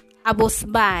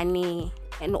 Abosbani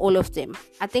and all of them.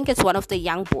 I think it's one of the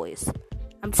young boys.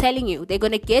 I'm telling you, they're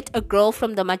going to get a girl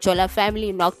from the Majola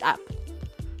family knocked up.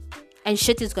 And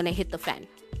shit is going to hit the fan.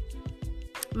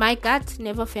 My gut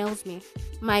never fails me.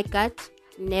 My gut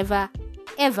never,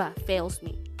 ever fails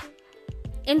me.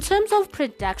 In terms of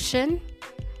production,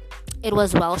 it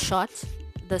was well shot.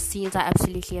 The scenes are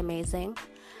absolutely amazing.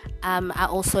 I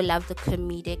also love the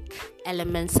comedic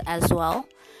elements as well.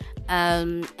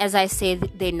 As I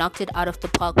said, they knocked it out of the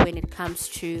park when it comes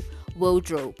to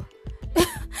wardrobe.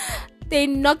 They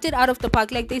knocked it out of the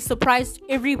park. Like, they surprised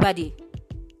everybody.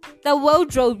 The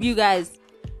wardrobe, you guys.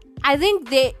 I think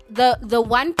the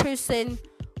one person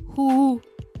who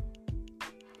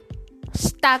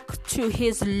stuck to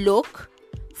his look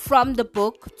from the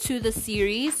book to the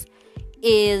series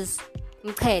is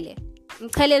Mkhele.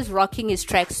 Mkhele is rocking his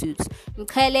tracksuits.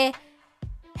 Mkhele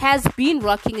has been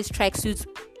rocking his tracksuits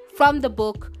from the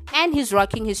book, and he's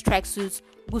rocking his tracksuits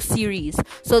series.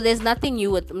 So there's nothing new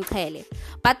with Mkhele.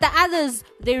 But the others,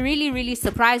 they really, really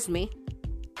surprised me.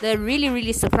 They really,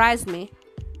 really surprised me.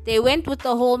 They went with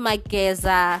the whole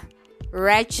Mageza,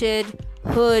 ratchet,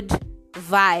 hood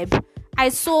vibe. I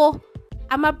saw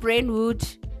Ama Brainwood.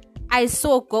 I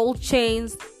saw gold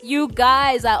chains. You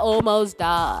guys, I almost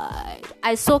died.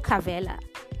 I saw Kavela.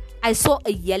 I saw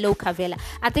a yellow Kavela.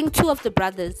 I think two of the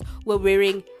brothers were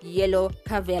wearing yellow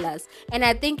Kavelas. And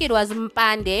I think it was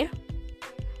Mpande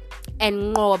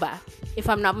and Ngoba, if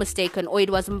I'm not mistaken. Or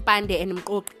it was Mpande and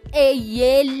Ngoba. A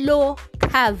yellow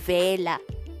Kavela.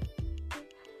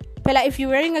 But if you're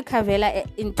wearing a Kavela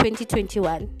in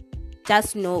 2021,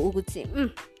 just know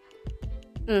Uguti.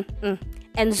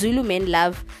 And Zulu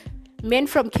men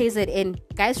from KZN,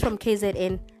 guys from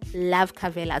KZN love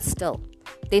Kavelas still.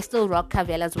 They still rock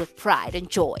Kavelas with pride and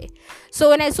joy. So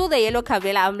when I saw the yellow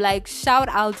Kavela, I'm like, shout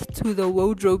out to the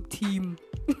wardrobe team.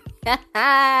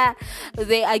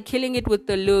 They are killing it with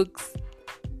the looks.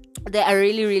 They are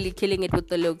really, really killing it with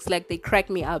the looks. Like, they crack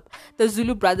me up. The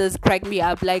Zulu brothers crack me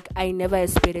up. Like, I never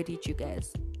expected it, you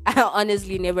guys. I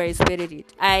honestly never expected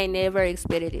it. I never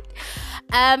expected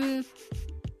it.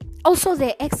 Also,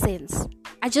 their accents.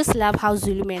 I just love how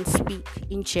Zulu men speak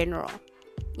in general.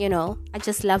 You know, I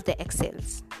just love the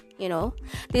accents. You know,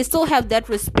 they still have that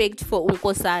respect for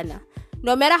Nkosana.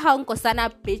 No matter how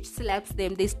Nkosana bitch slaps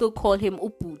them, they still call him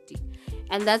Uputi.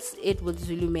 And that's it with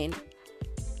Zulu men.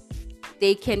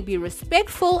 They can be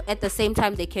respectful, at the same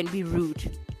time they can be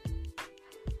rude.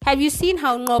 Have you seen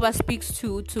how Ngoba speaks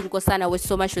to Nkosana with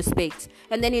so much respect?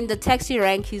 And then in the taxi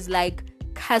rank, he's like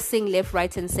cussing left,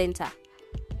 right, and center.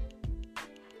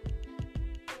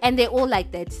 And they're all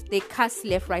like that. They cuss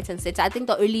left, right, and center. I think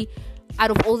the only, out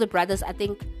of all the brothers, I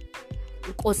think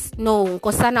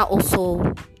Nkosana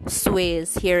also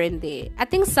swears here and there. I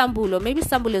think Sambulo, maybe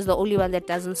Sambulo is the only one that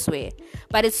doesn't swear.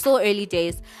 But it's still early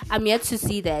days. I'm yet to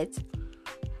see that.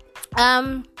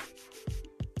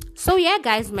 So yeah,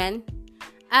 guys, man.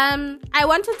 I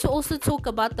wanted to also talk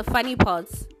about the funny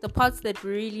parts, the parts that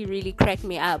really, really cracked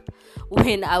me up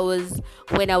when I was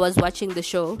watching the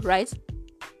show, right?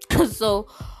 So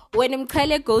when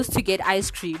Mkhele goes to get ice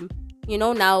cream, you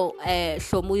know, now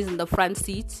Shomu is in the front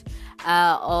seat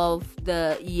of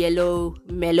the yellow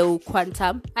mellow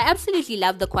Quantum. I absolutely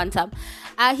love the Quantum.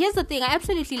 Here's the thing, I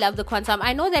absolutely love the Quantum.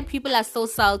 I know that people are still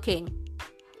sulking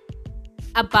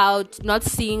about not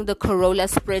seeing the Corolla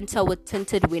Sprinter with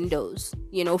tinted windows,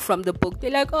 you know, from the book. They're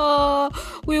like, oh,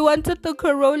 we wanted the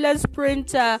Corolla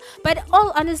Sprinter. But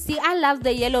all honesty, I love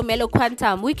the yellow mellow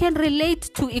Quantum. We can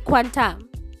relate to Quantum.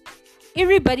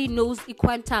 Everybody knows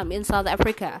Quantum in South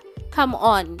Africa. Come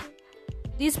on.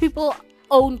 These people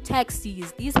own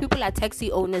taxis. These people are taxi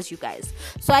owners, you guys.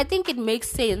 So I think it makes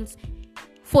sense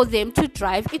for them to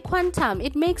drive a Quantum.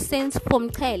 It makes sense for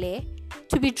Mkhele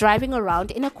to be driving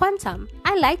around in a Quantum.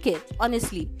 I like it,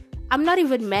 honestly. I'm not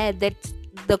even mad that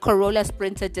the Corolla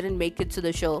Sprinter didn't make it to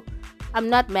the show. I'm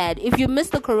not mad. If you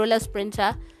missed the Corolla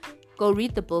Sprinter, go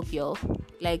read the book, yo.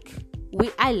 Like,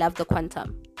 I love the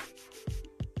Quantum.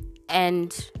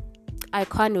 And I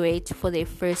can't wait for their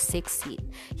first sex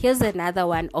scene. Here's another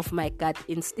one of my gut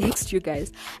instincts, you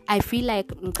guys. I feel like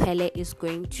Mkhele is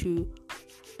going to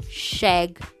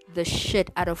shag the shit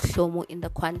out of Shomu in the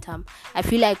Quantum. I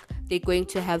feel like they're going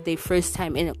to have their first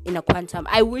time in a Quantum.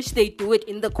 I wish they do it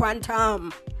in the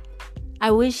Quantum.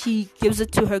 I wish he gives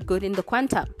it to her good in the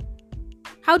Quantum.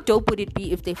 How dope would it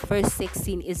be if the first sex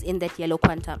scene is in that yellow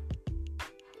quantum?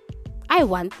 I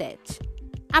want that.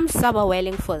 I'm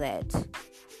summer-welling for that.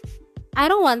 I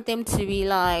don't want them to be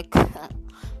like...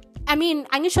 I mean,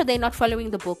 I'm sure they're not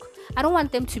following the book. I don't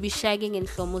want them to be shagging in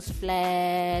Hlomo's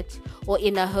flat or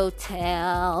in a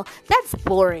hotel. That's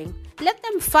boring. Let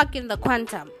them fuck in the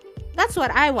quantum. That's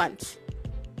what I want.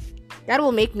 That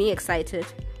will make me excited.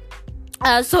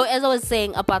 So as I was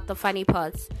saying about the funny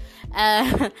parts,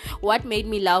 what made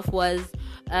me laugh was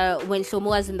when Hlomo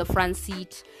was in the front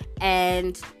seat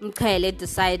and Mkhele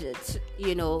decided,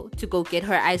 to go get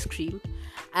her ice cream.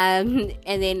 And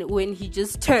then when he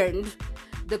just turned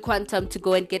the quantum to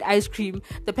go and get ice cream,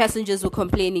 the passengers were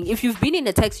complaining. If you've been in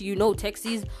a taxi,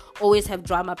 taxis always have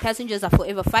drama. Passengers are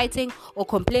forever fighting or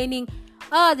complaining.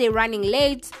 Oh, they're running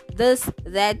late. This,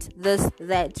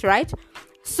 that, right?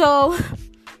 So,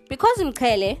 because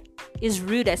Mkhele is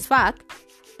rude as fuck,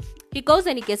 he goes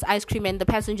and he gets ice cream and the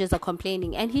passengers are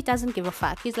complaining and he doesn't give a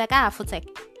fuck. He's like, Futek,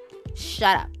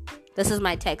 shut up. This is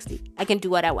my taxi. I can do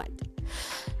what I want.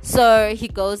 So he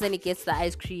goes and he gets the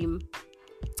ice cream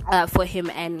for him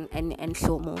and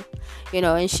Hlomo,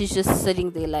 and she's just sitting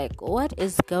there like, what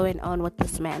is going on with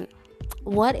this man?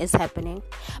 What is happening?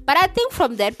 But I think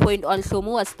from that point on,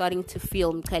 Hlomo was starting to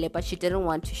feel Mkhele, but she didn't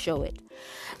want to show it.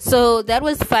 So that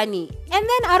was funny. And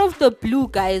then out of the blue,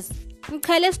 guys,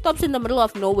 Mkhele stops in the middle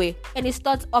of nowhere and he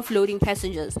starts offloading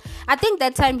passengers. I think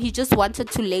that time he just wanted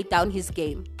to lay down his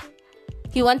game.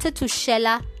 He wanted to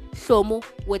shella Hlomo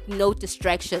with no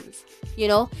distractions.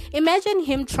 Imagine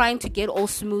him trying to get all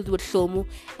smooth with Hlomo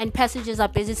and passengers are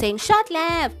busy saying, short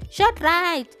left, short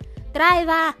right,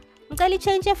 driver, Mkhele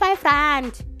change your 5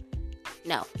 rand.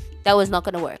 No, that was not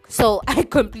going to work. So I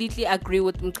completely agree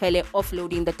with Mkhele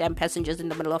offloading the damn passengers in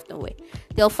the middle of nowhere.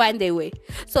 They'll find their way.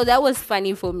 So that was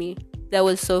funny for me. That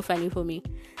was so funny for me.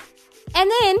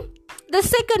 And then the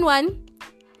second one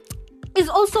is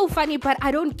also funny, but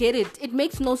I don't get it. It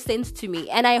makes no sense to me.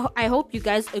 And I hope you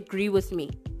guys agree with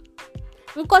me.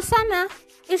 Nkosana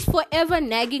is forever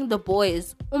nagging the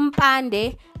boys,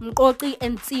 Mpande, Mqoqi,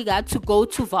 and Ntsiga to go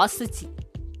to varsity.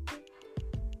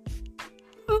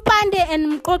 Mpande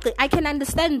and Mqoqi, I can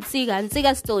understand Ntsiga.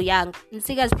 Ntsiga's still young.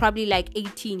 Ntsiga's probably like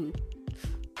 18.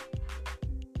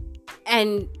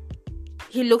 And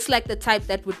he looks like the type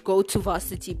that would go to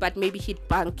varsity, but maybe he'd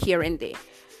bunk here and there.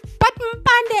 But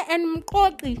Mpande and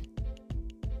Mqoqi,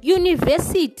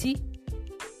 university.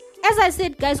 As I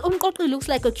said, guys, Mqoqi looks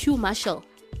like a Q Marshall.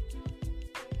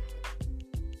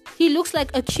 He looks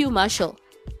like a Q Marshall.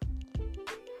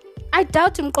 I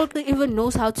doubt Mqoqi even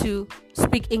knows how to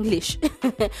speak English.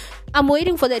 I'm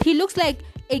waiting for that. He looks like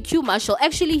a Q Marshall.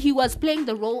 Actually, he was playing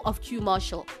the role of Q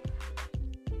Marshall.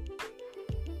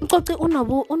 Mqoqi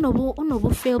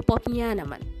unobo fail pop nyana,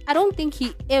 man. I don't think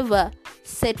he ever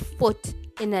set foot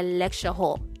in a lecture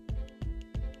hall.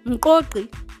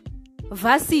 Mqoqi,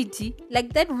 varsity,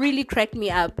 like that really cracked me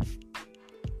up.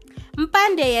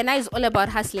 Mpande Yena is all about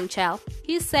hustling, child.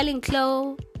 He's selling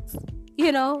clothes,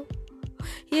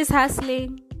 he's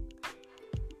hustling.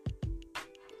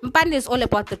 Mpande is all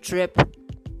about the drip.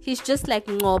 He's just like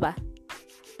Ngoba.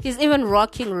 He's even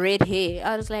rocking red hair.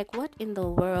 I was like, what in the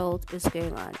world is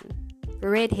going on?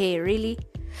 Red hair, really?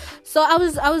 So I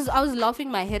was laughing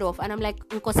my head off, and I'm like,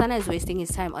 Nkosana is wasting his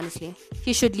time, honestly.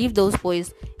 He should leave those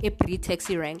boys a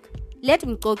pre-taxi rank. Let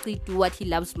Mqoqi do what he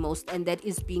loves most, and that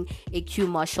is being a Q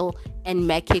Marshal and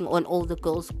macking on all the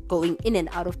girls going in and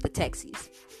out of the taxis.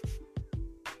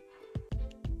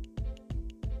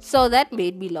 So that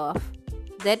made me laugh.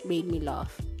 That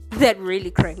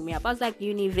really cranked me up. I was like,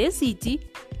 university?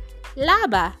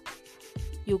 Laba?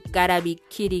 You gotta be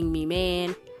kidding me,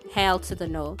 man. Hell to the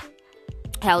no.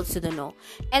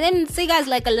 And then Ntsiga's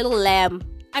like a little lamb.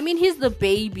 I mean, he's the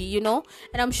baby, and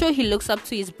I'm sure he looks up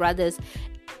to his brothers.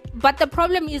 But the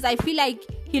problem is, I feel like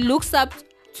he looks up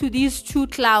to these two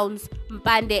clowns,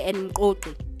 Mpande and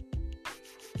Mqoqi,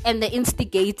 and the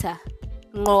instigator,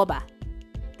 Ngoba.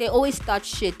 They always start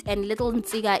shit, and little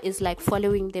Ntsiga is like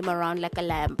following them around like a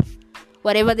lamb.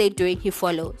 Whatever they're doing, he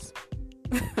follows.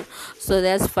 So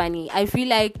that's funny. I feel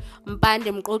like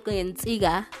Mpande, Mqoqi, and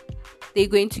Ntsiga, they're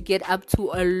going to get up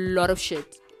to a lot of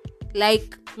shit.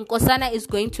 Like, Nkosana is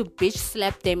going to bitch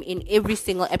slap them in every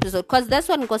single episode, because that's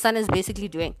what Nkosana is basically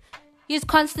doing. He's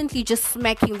constantly just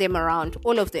smacking them around,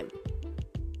 all of them.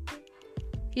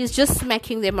 He's just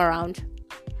smacking them around.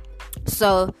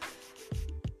 So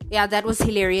yeah, that was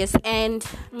hilarious. And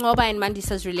Ngoba and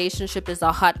Mandisa's relationship is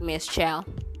a hot mess, child.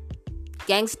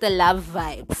 Gangster love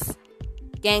vibes.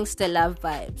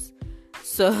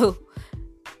 So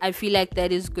I feel like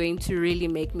that is going to really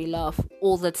make me laugh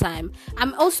all the time.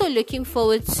 I'm also looking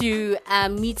forward to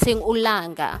meeting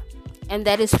Ulanga, and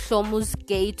that is Shlomo's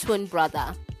gay twin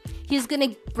brother. He's gonna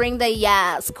bring the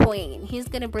yes queen. He's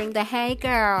gonna bring the hey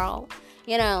girl.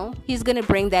 He's gonna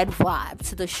bring that vibe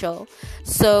to the show.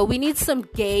 So we need some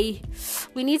gay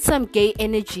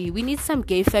energy. We need some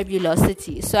gay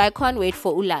fabulosity. So I can't wait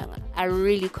for Ulanga. I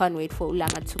really can't wait for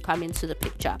Ulanga to come into the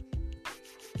picture.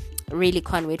 Really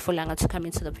can't wait for Ulanga to come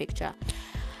into the picture.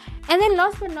 And then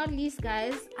last but not least,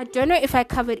 guys, I don't know if I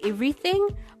covered everything,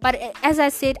 but as I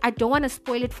said, I don't want to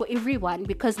spoil it for everyone,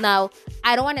 because now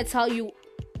I don't want to tell you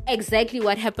exactly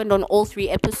what happened on all 3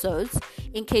 episodes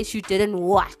in case you didn't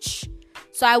watch.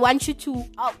 So I want you to,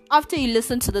 after you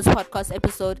listen to this podcast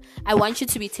episode, I want you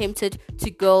to be tempted to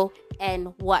go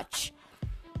and watch.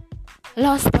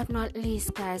 Last but not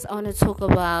least, guys, I want to talk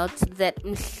about that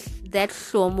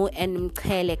Shlomo and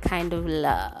Mqele kind of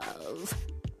love.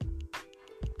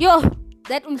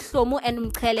 That Shlomo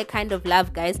and Mqele kind of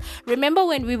love, guys. Remember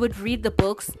when we would read the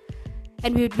books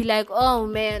and we would be like, oh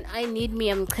man, I need me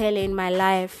a Mqele in my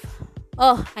life.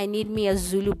 Oh, I need me a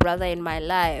Zulu brother in my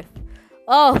life.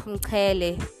 Oh,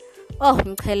 Mqele. Oh,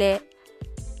 Mqele.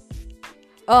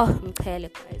 Oh, Mqele,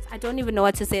 guys. I don't even know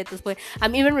what to say at this point.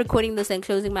 I'm even recording this and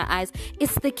closing my eyes.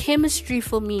 It's the chemistry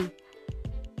for me.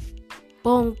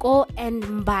 Bongo and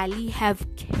Mbali have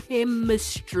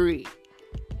chemistry.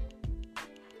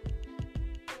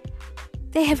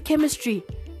 They have chemistry.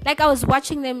 Like, I was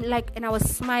watching them, and I was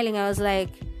smiling. I was like,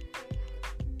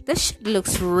 this shit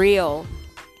looks real.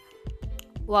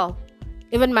 Wow.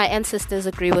 Even my ancestors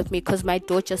agree with me, because my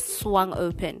door just swung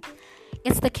open.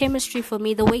 It's the chemistry for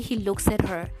me, the way he looks at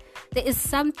her. There is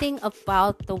something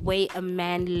about the way a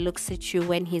man looks at you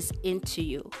when he's into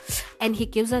you. And he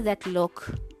gives her that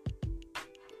look.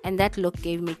 And that look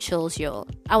gave me chills, yo.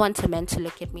 I want a man to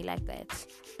look at me like that.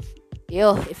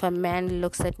 Yo, if a man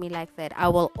looks at me like that, I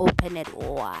will open it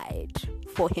wide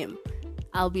for him.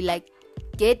 I'll be like,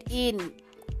 get in.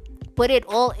 Put it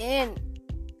all in.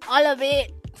 All of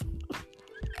it.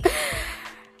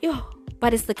 Yo,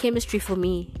 but it's the chemistry for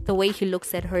me. The way he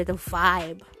looks at her, the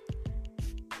vibe.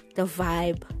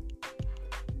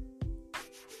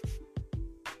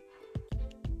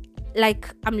 Like,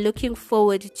 I'm looking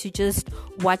forward to just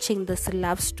watching this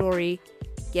love story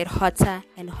get hotter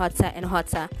and hotter and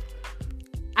hotter.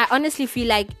 I honestly feel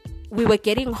like we were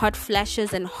getting hot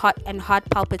flashes and hot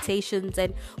palpitations,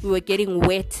 and we were getting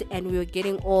wet and we were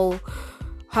getting all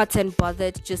hot and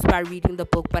bothered just by reading the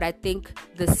book. But I think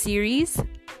the series,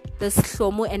 this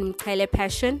Shlomo and Mqele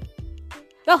passion,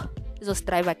 this was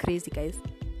driver crazy, guys.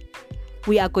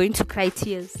 We are going to cry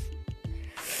tears.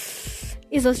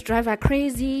 It was driver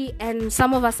crazy, and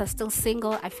some of us are still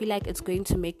single. I feel like it's going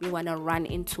to make me want to run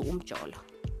into Umjolo.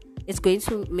 It's going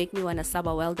to make me want to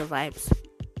Sabawell the vibes.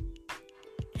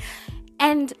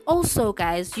 And also,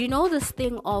 guys, you know this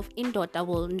thing of Indota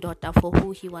will Ndota for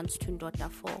who he wants to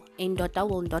Ndota for. Indota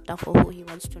will Ndota for who he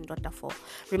wants to Ndota for.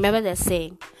 Remember the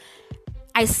saying.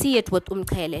 I see it with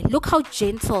Mqele. Look how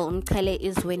gentle Mqele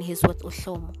is when he's with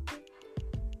Shlomo.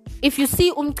 If you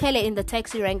see Mqele in the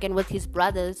taxi rank and with his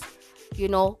brothers,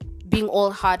 being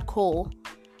all hardcore,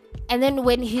 and then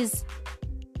when he's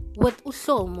with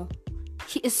Shlomo,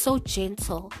 he is so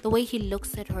gentle. The way he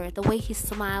looks at her, the way he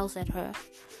smiles at her.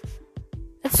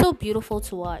 It's so beautiful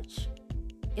to watch.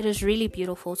 It is really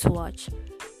beautiful to watch.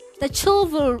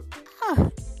 The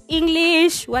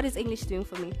English. What is English doing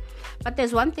for me? But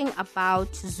there's one thing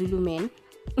about Zulu men.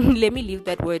 Let me leave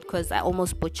that word because I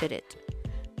almost butchered it.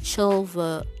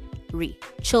 Chivalry,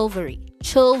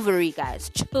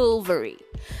 guys. Chivalry.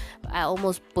 I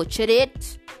almost butchered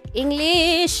it.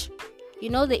 English.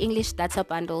 The English data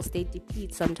bundles, they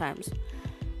deplete sometimes.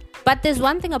 But there's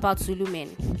one thing about Zulu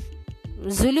men.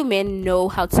 Zulu men know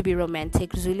how to be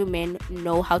romantic. Zulu men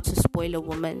know how to spoil a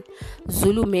woman.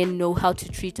 Zulu men know how to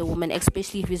treat a woman,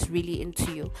 especially if he's really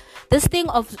into you. This thing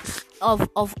of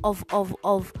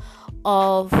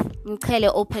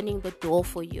Mqele opening the door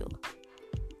for you.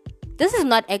 This is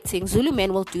not acting. Zulu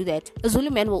men will do that. A Zulu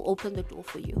man will open the door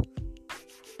for you.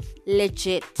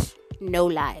 Legit. No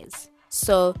lies.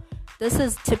 So this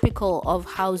is typical of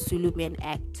how Zulu men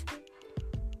act.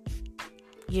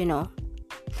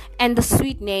 And the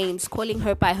sweet names, calling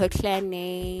her by her clan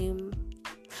name,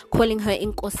 calling her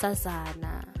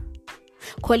Inkosazana,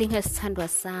 calling her Sandwa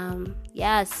Sam.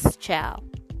 Yes, child.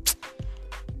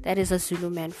 That is a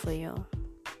Zulu man for you.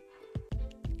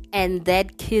 And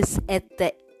that kiss at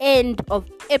the end of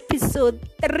episode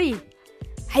 3.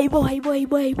 Haibo,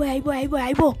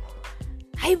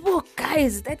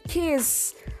 guys, that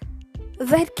kiss.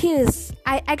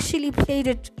 I actually played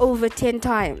it over 10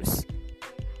 times.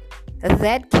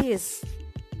 That kiss.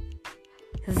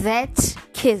 That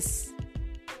kiss.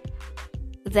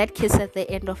 That kiss at the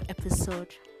end of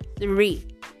episode 3.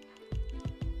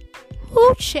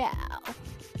 Ooh, child.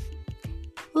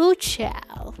 Ooh,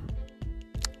 child.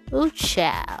 Ooh,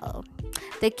 child.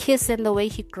 The kiss and the way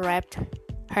he grabbed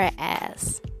her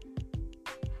ass.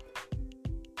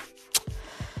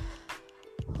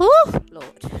 Ooh,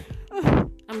 Lord.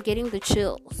 I'm getting the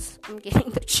chills.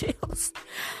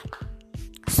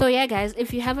 So yeah, guys,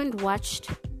 if you haven't watched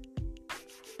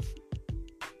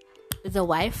The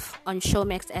Wife on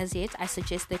Showmax as yet, I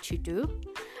suggest that you do.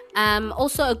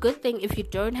 Also, a good thing if you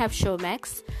don't have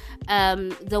Showmax,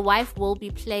 The Wife will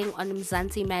be playing on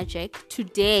Mzansi Magic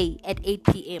today at 8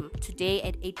 p.m.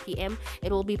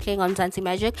 It will be playing on Mzansi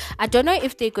Magic. I don't know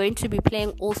if they're going to be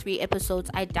playing all 3 episodes.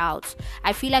 I doubt.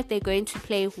 I feel like they're going to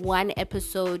play 1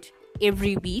 episode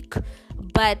every week.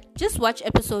 But just watch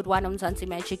episode 1 on Mzansi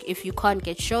Magic if you can't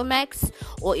get Showmax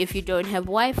or if you don't have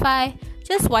Wi-Fi.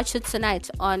 Just watch it tonight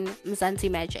on Mzansi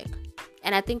Magic.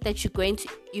 And I think that you're going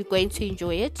to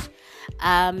enjoy it.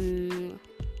 And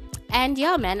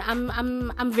yeah, man,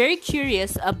 I'm very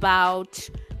curious about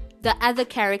the other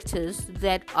characters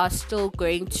that are still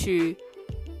going to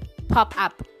pop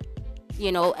up,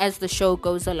 you know, as the show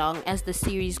goes along, as the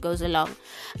series goes along.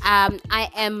 I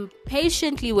am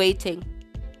patiently waiting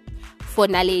for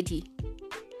Naledi,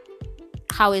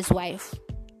 Khawe's wife.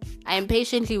 I am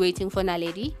patiently waiting for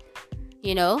Naledi,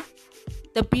 you know.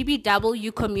 The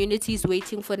BBW community is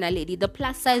waiting for Naledi. The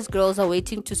plus size girls are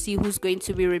waiting to see who's going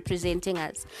to be representing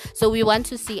us. So we want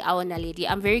to see our Naledi.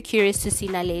 I'm very curious to see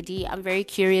Naledi. I'm very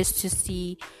curious to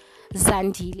see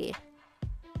Zandile.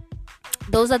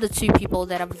 Those are the 2 people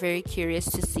that I'm very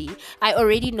curious to see. I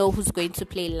already know who's going to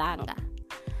play Langa.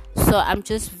 So I'm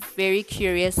just very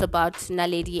curious about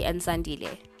Naledi and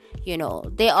Zandile. You know,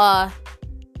 they are...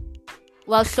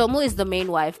 Well, Shlomo is the main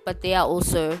wife, but they are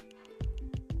also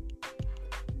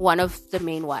one of the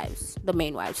main wives.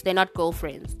 They're not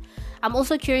girlfriends. I'm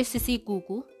also curious to see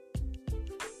Gugu.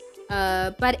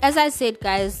 But as I said,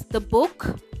 guys, the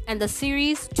book and the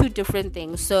series, 2 different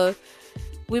things. So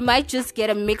we might just get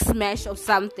a mix mash of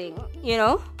something, you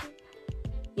know.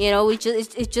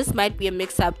 It just might be a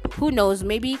mix up. Who knows?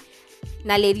 Maybe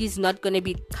Naledi is not going to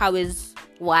be Khawe's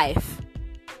wife.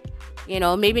 You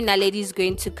know, maybe Naledi is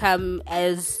going to come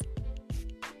as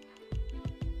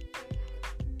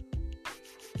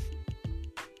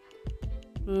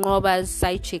Ngoba's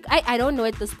side chick. I don't know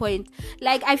at this point.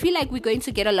 Like, I feel like we're going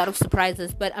to get a lot of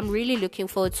surprises, but I'm really looking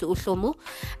forward to Uhlomu.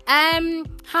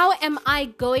 How am I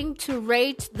going to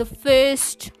rate the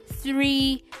first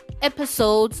 3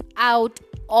 episodes out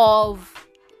of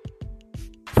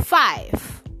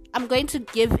 5? I'm going to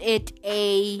give it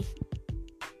a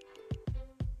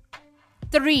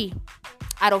 3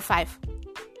 out of 5.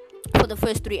 For the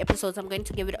first 3 episodes, I'm going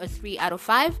to give it a 3 out of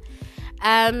 5.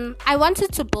 I want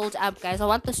it to build up, guys. I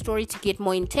want the story to get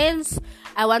more intense.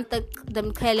 I want the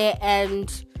Mkhele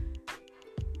and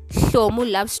Shlomo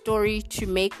love story to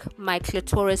make my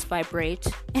clitoris vibrate.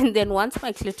 And then once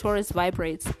my clitoris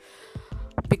vibrates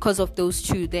because of those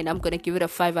 2, then I'm going to give it a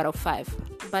 5 out of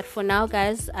 5. But for now,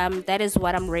 guys, that is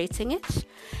what I'm rating it.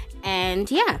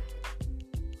 And yeah,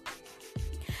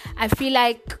 I feel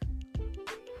like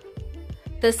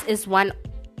this is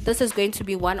going to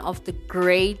be one of the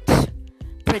great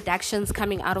productions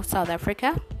coming out of South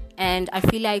Africa. And I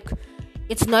feel like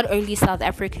it's not only South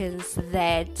Africans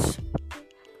that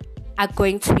are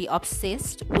going to be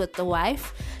obsessed with The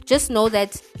Wife. Just know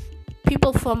that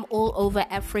people from all over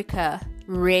Africa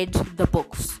read the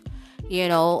books. You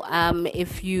know,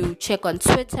 if you check on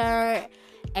Twitter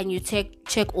and you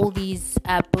check all these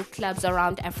book clubs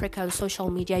around Africa on social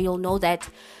media, you'll know that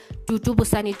Dudu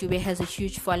Busani Dube has a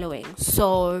huge following.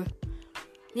 So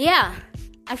yeah,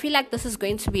 I feel like this is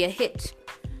going to be a hit.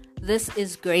 This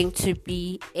is going to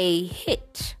be a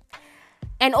hit.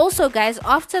 And also, guys,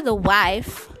 after The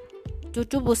Wife,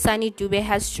 Dudu Busani Dube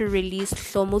has to release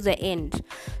Hlomu the End.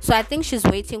 So I think she's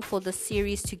waiting for the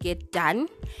series to get done,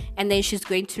 and then she's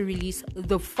going to release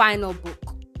the final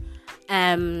book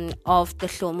of the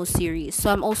Hlomu series. So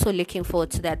I'm also looking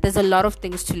forward to that. There's a lot of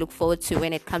things to look forward to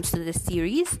when it comes to the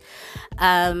series.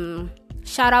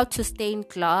 Shout out to Stained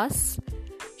Glass.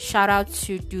 Shout out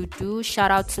to Dudu. Shout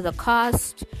out to the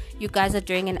cast. You guys are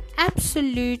doing an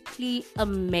absolutely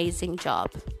amazing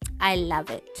job. I love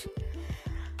it.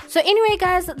 So anyway,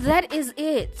 guys, that is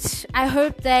it. I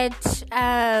hope that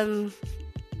I'm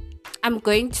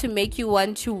going to make you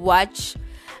want to watch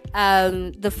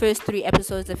the first 3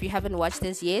 episodes if you haven't watched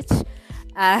this yet.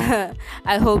 I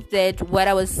hope that what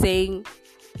I was saying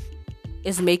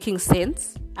is making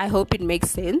sense. I hope it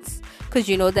makes sense, because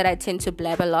you know that I tend to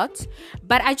blab a lot.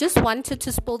 But I just wanted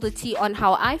to spill the tea on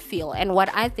how I feel and what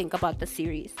I think about the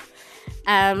series.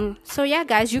 So yeah,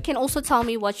 guys, you can also tell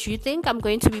me what you think. I'm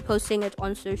going to be posting it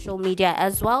on social media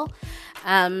as well.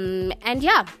 And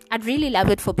yeah, I'd really love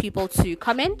it for people to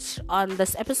comment on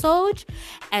this episode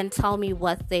and tell me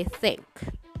what they think.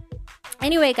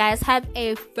 Anyway, guys, have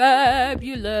a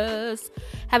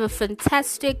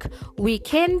fantastic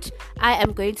weekend. I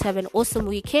am going to have an awesome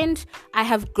weekend. I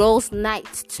have girls'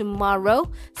 night tomorrow,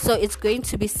 so it's going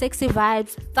to be sexy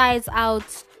vibes, thighs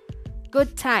out,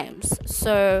 good times.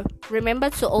 So remember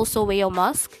to also wear your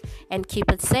mask and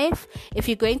keep it safe. If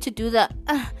you're going to do the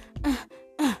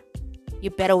you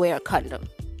better wear a condom.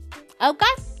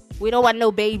 Okay? We don't want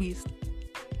no babies.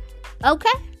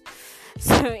 Okay?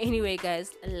 So anyway,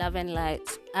 guys, love and light.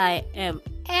 I am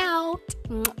out.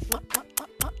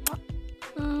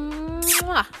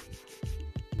 Mwah.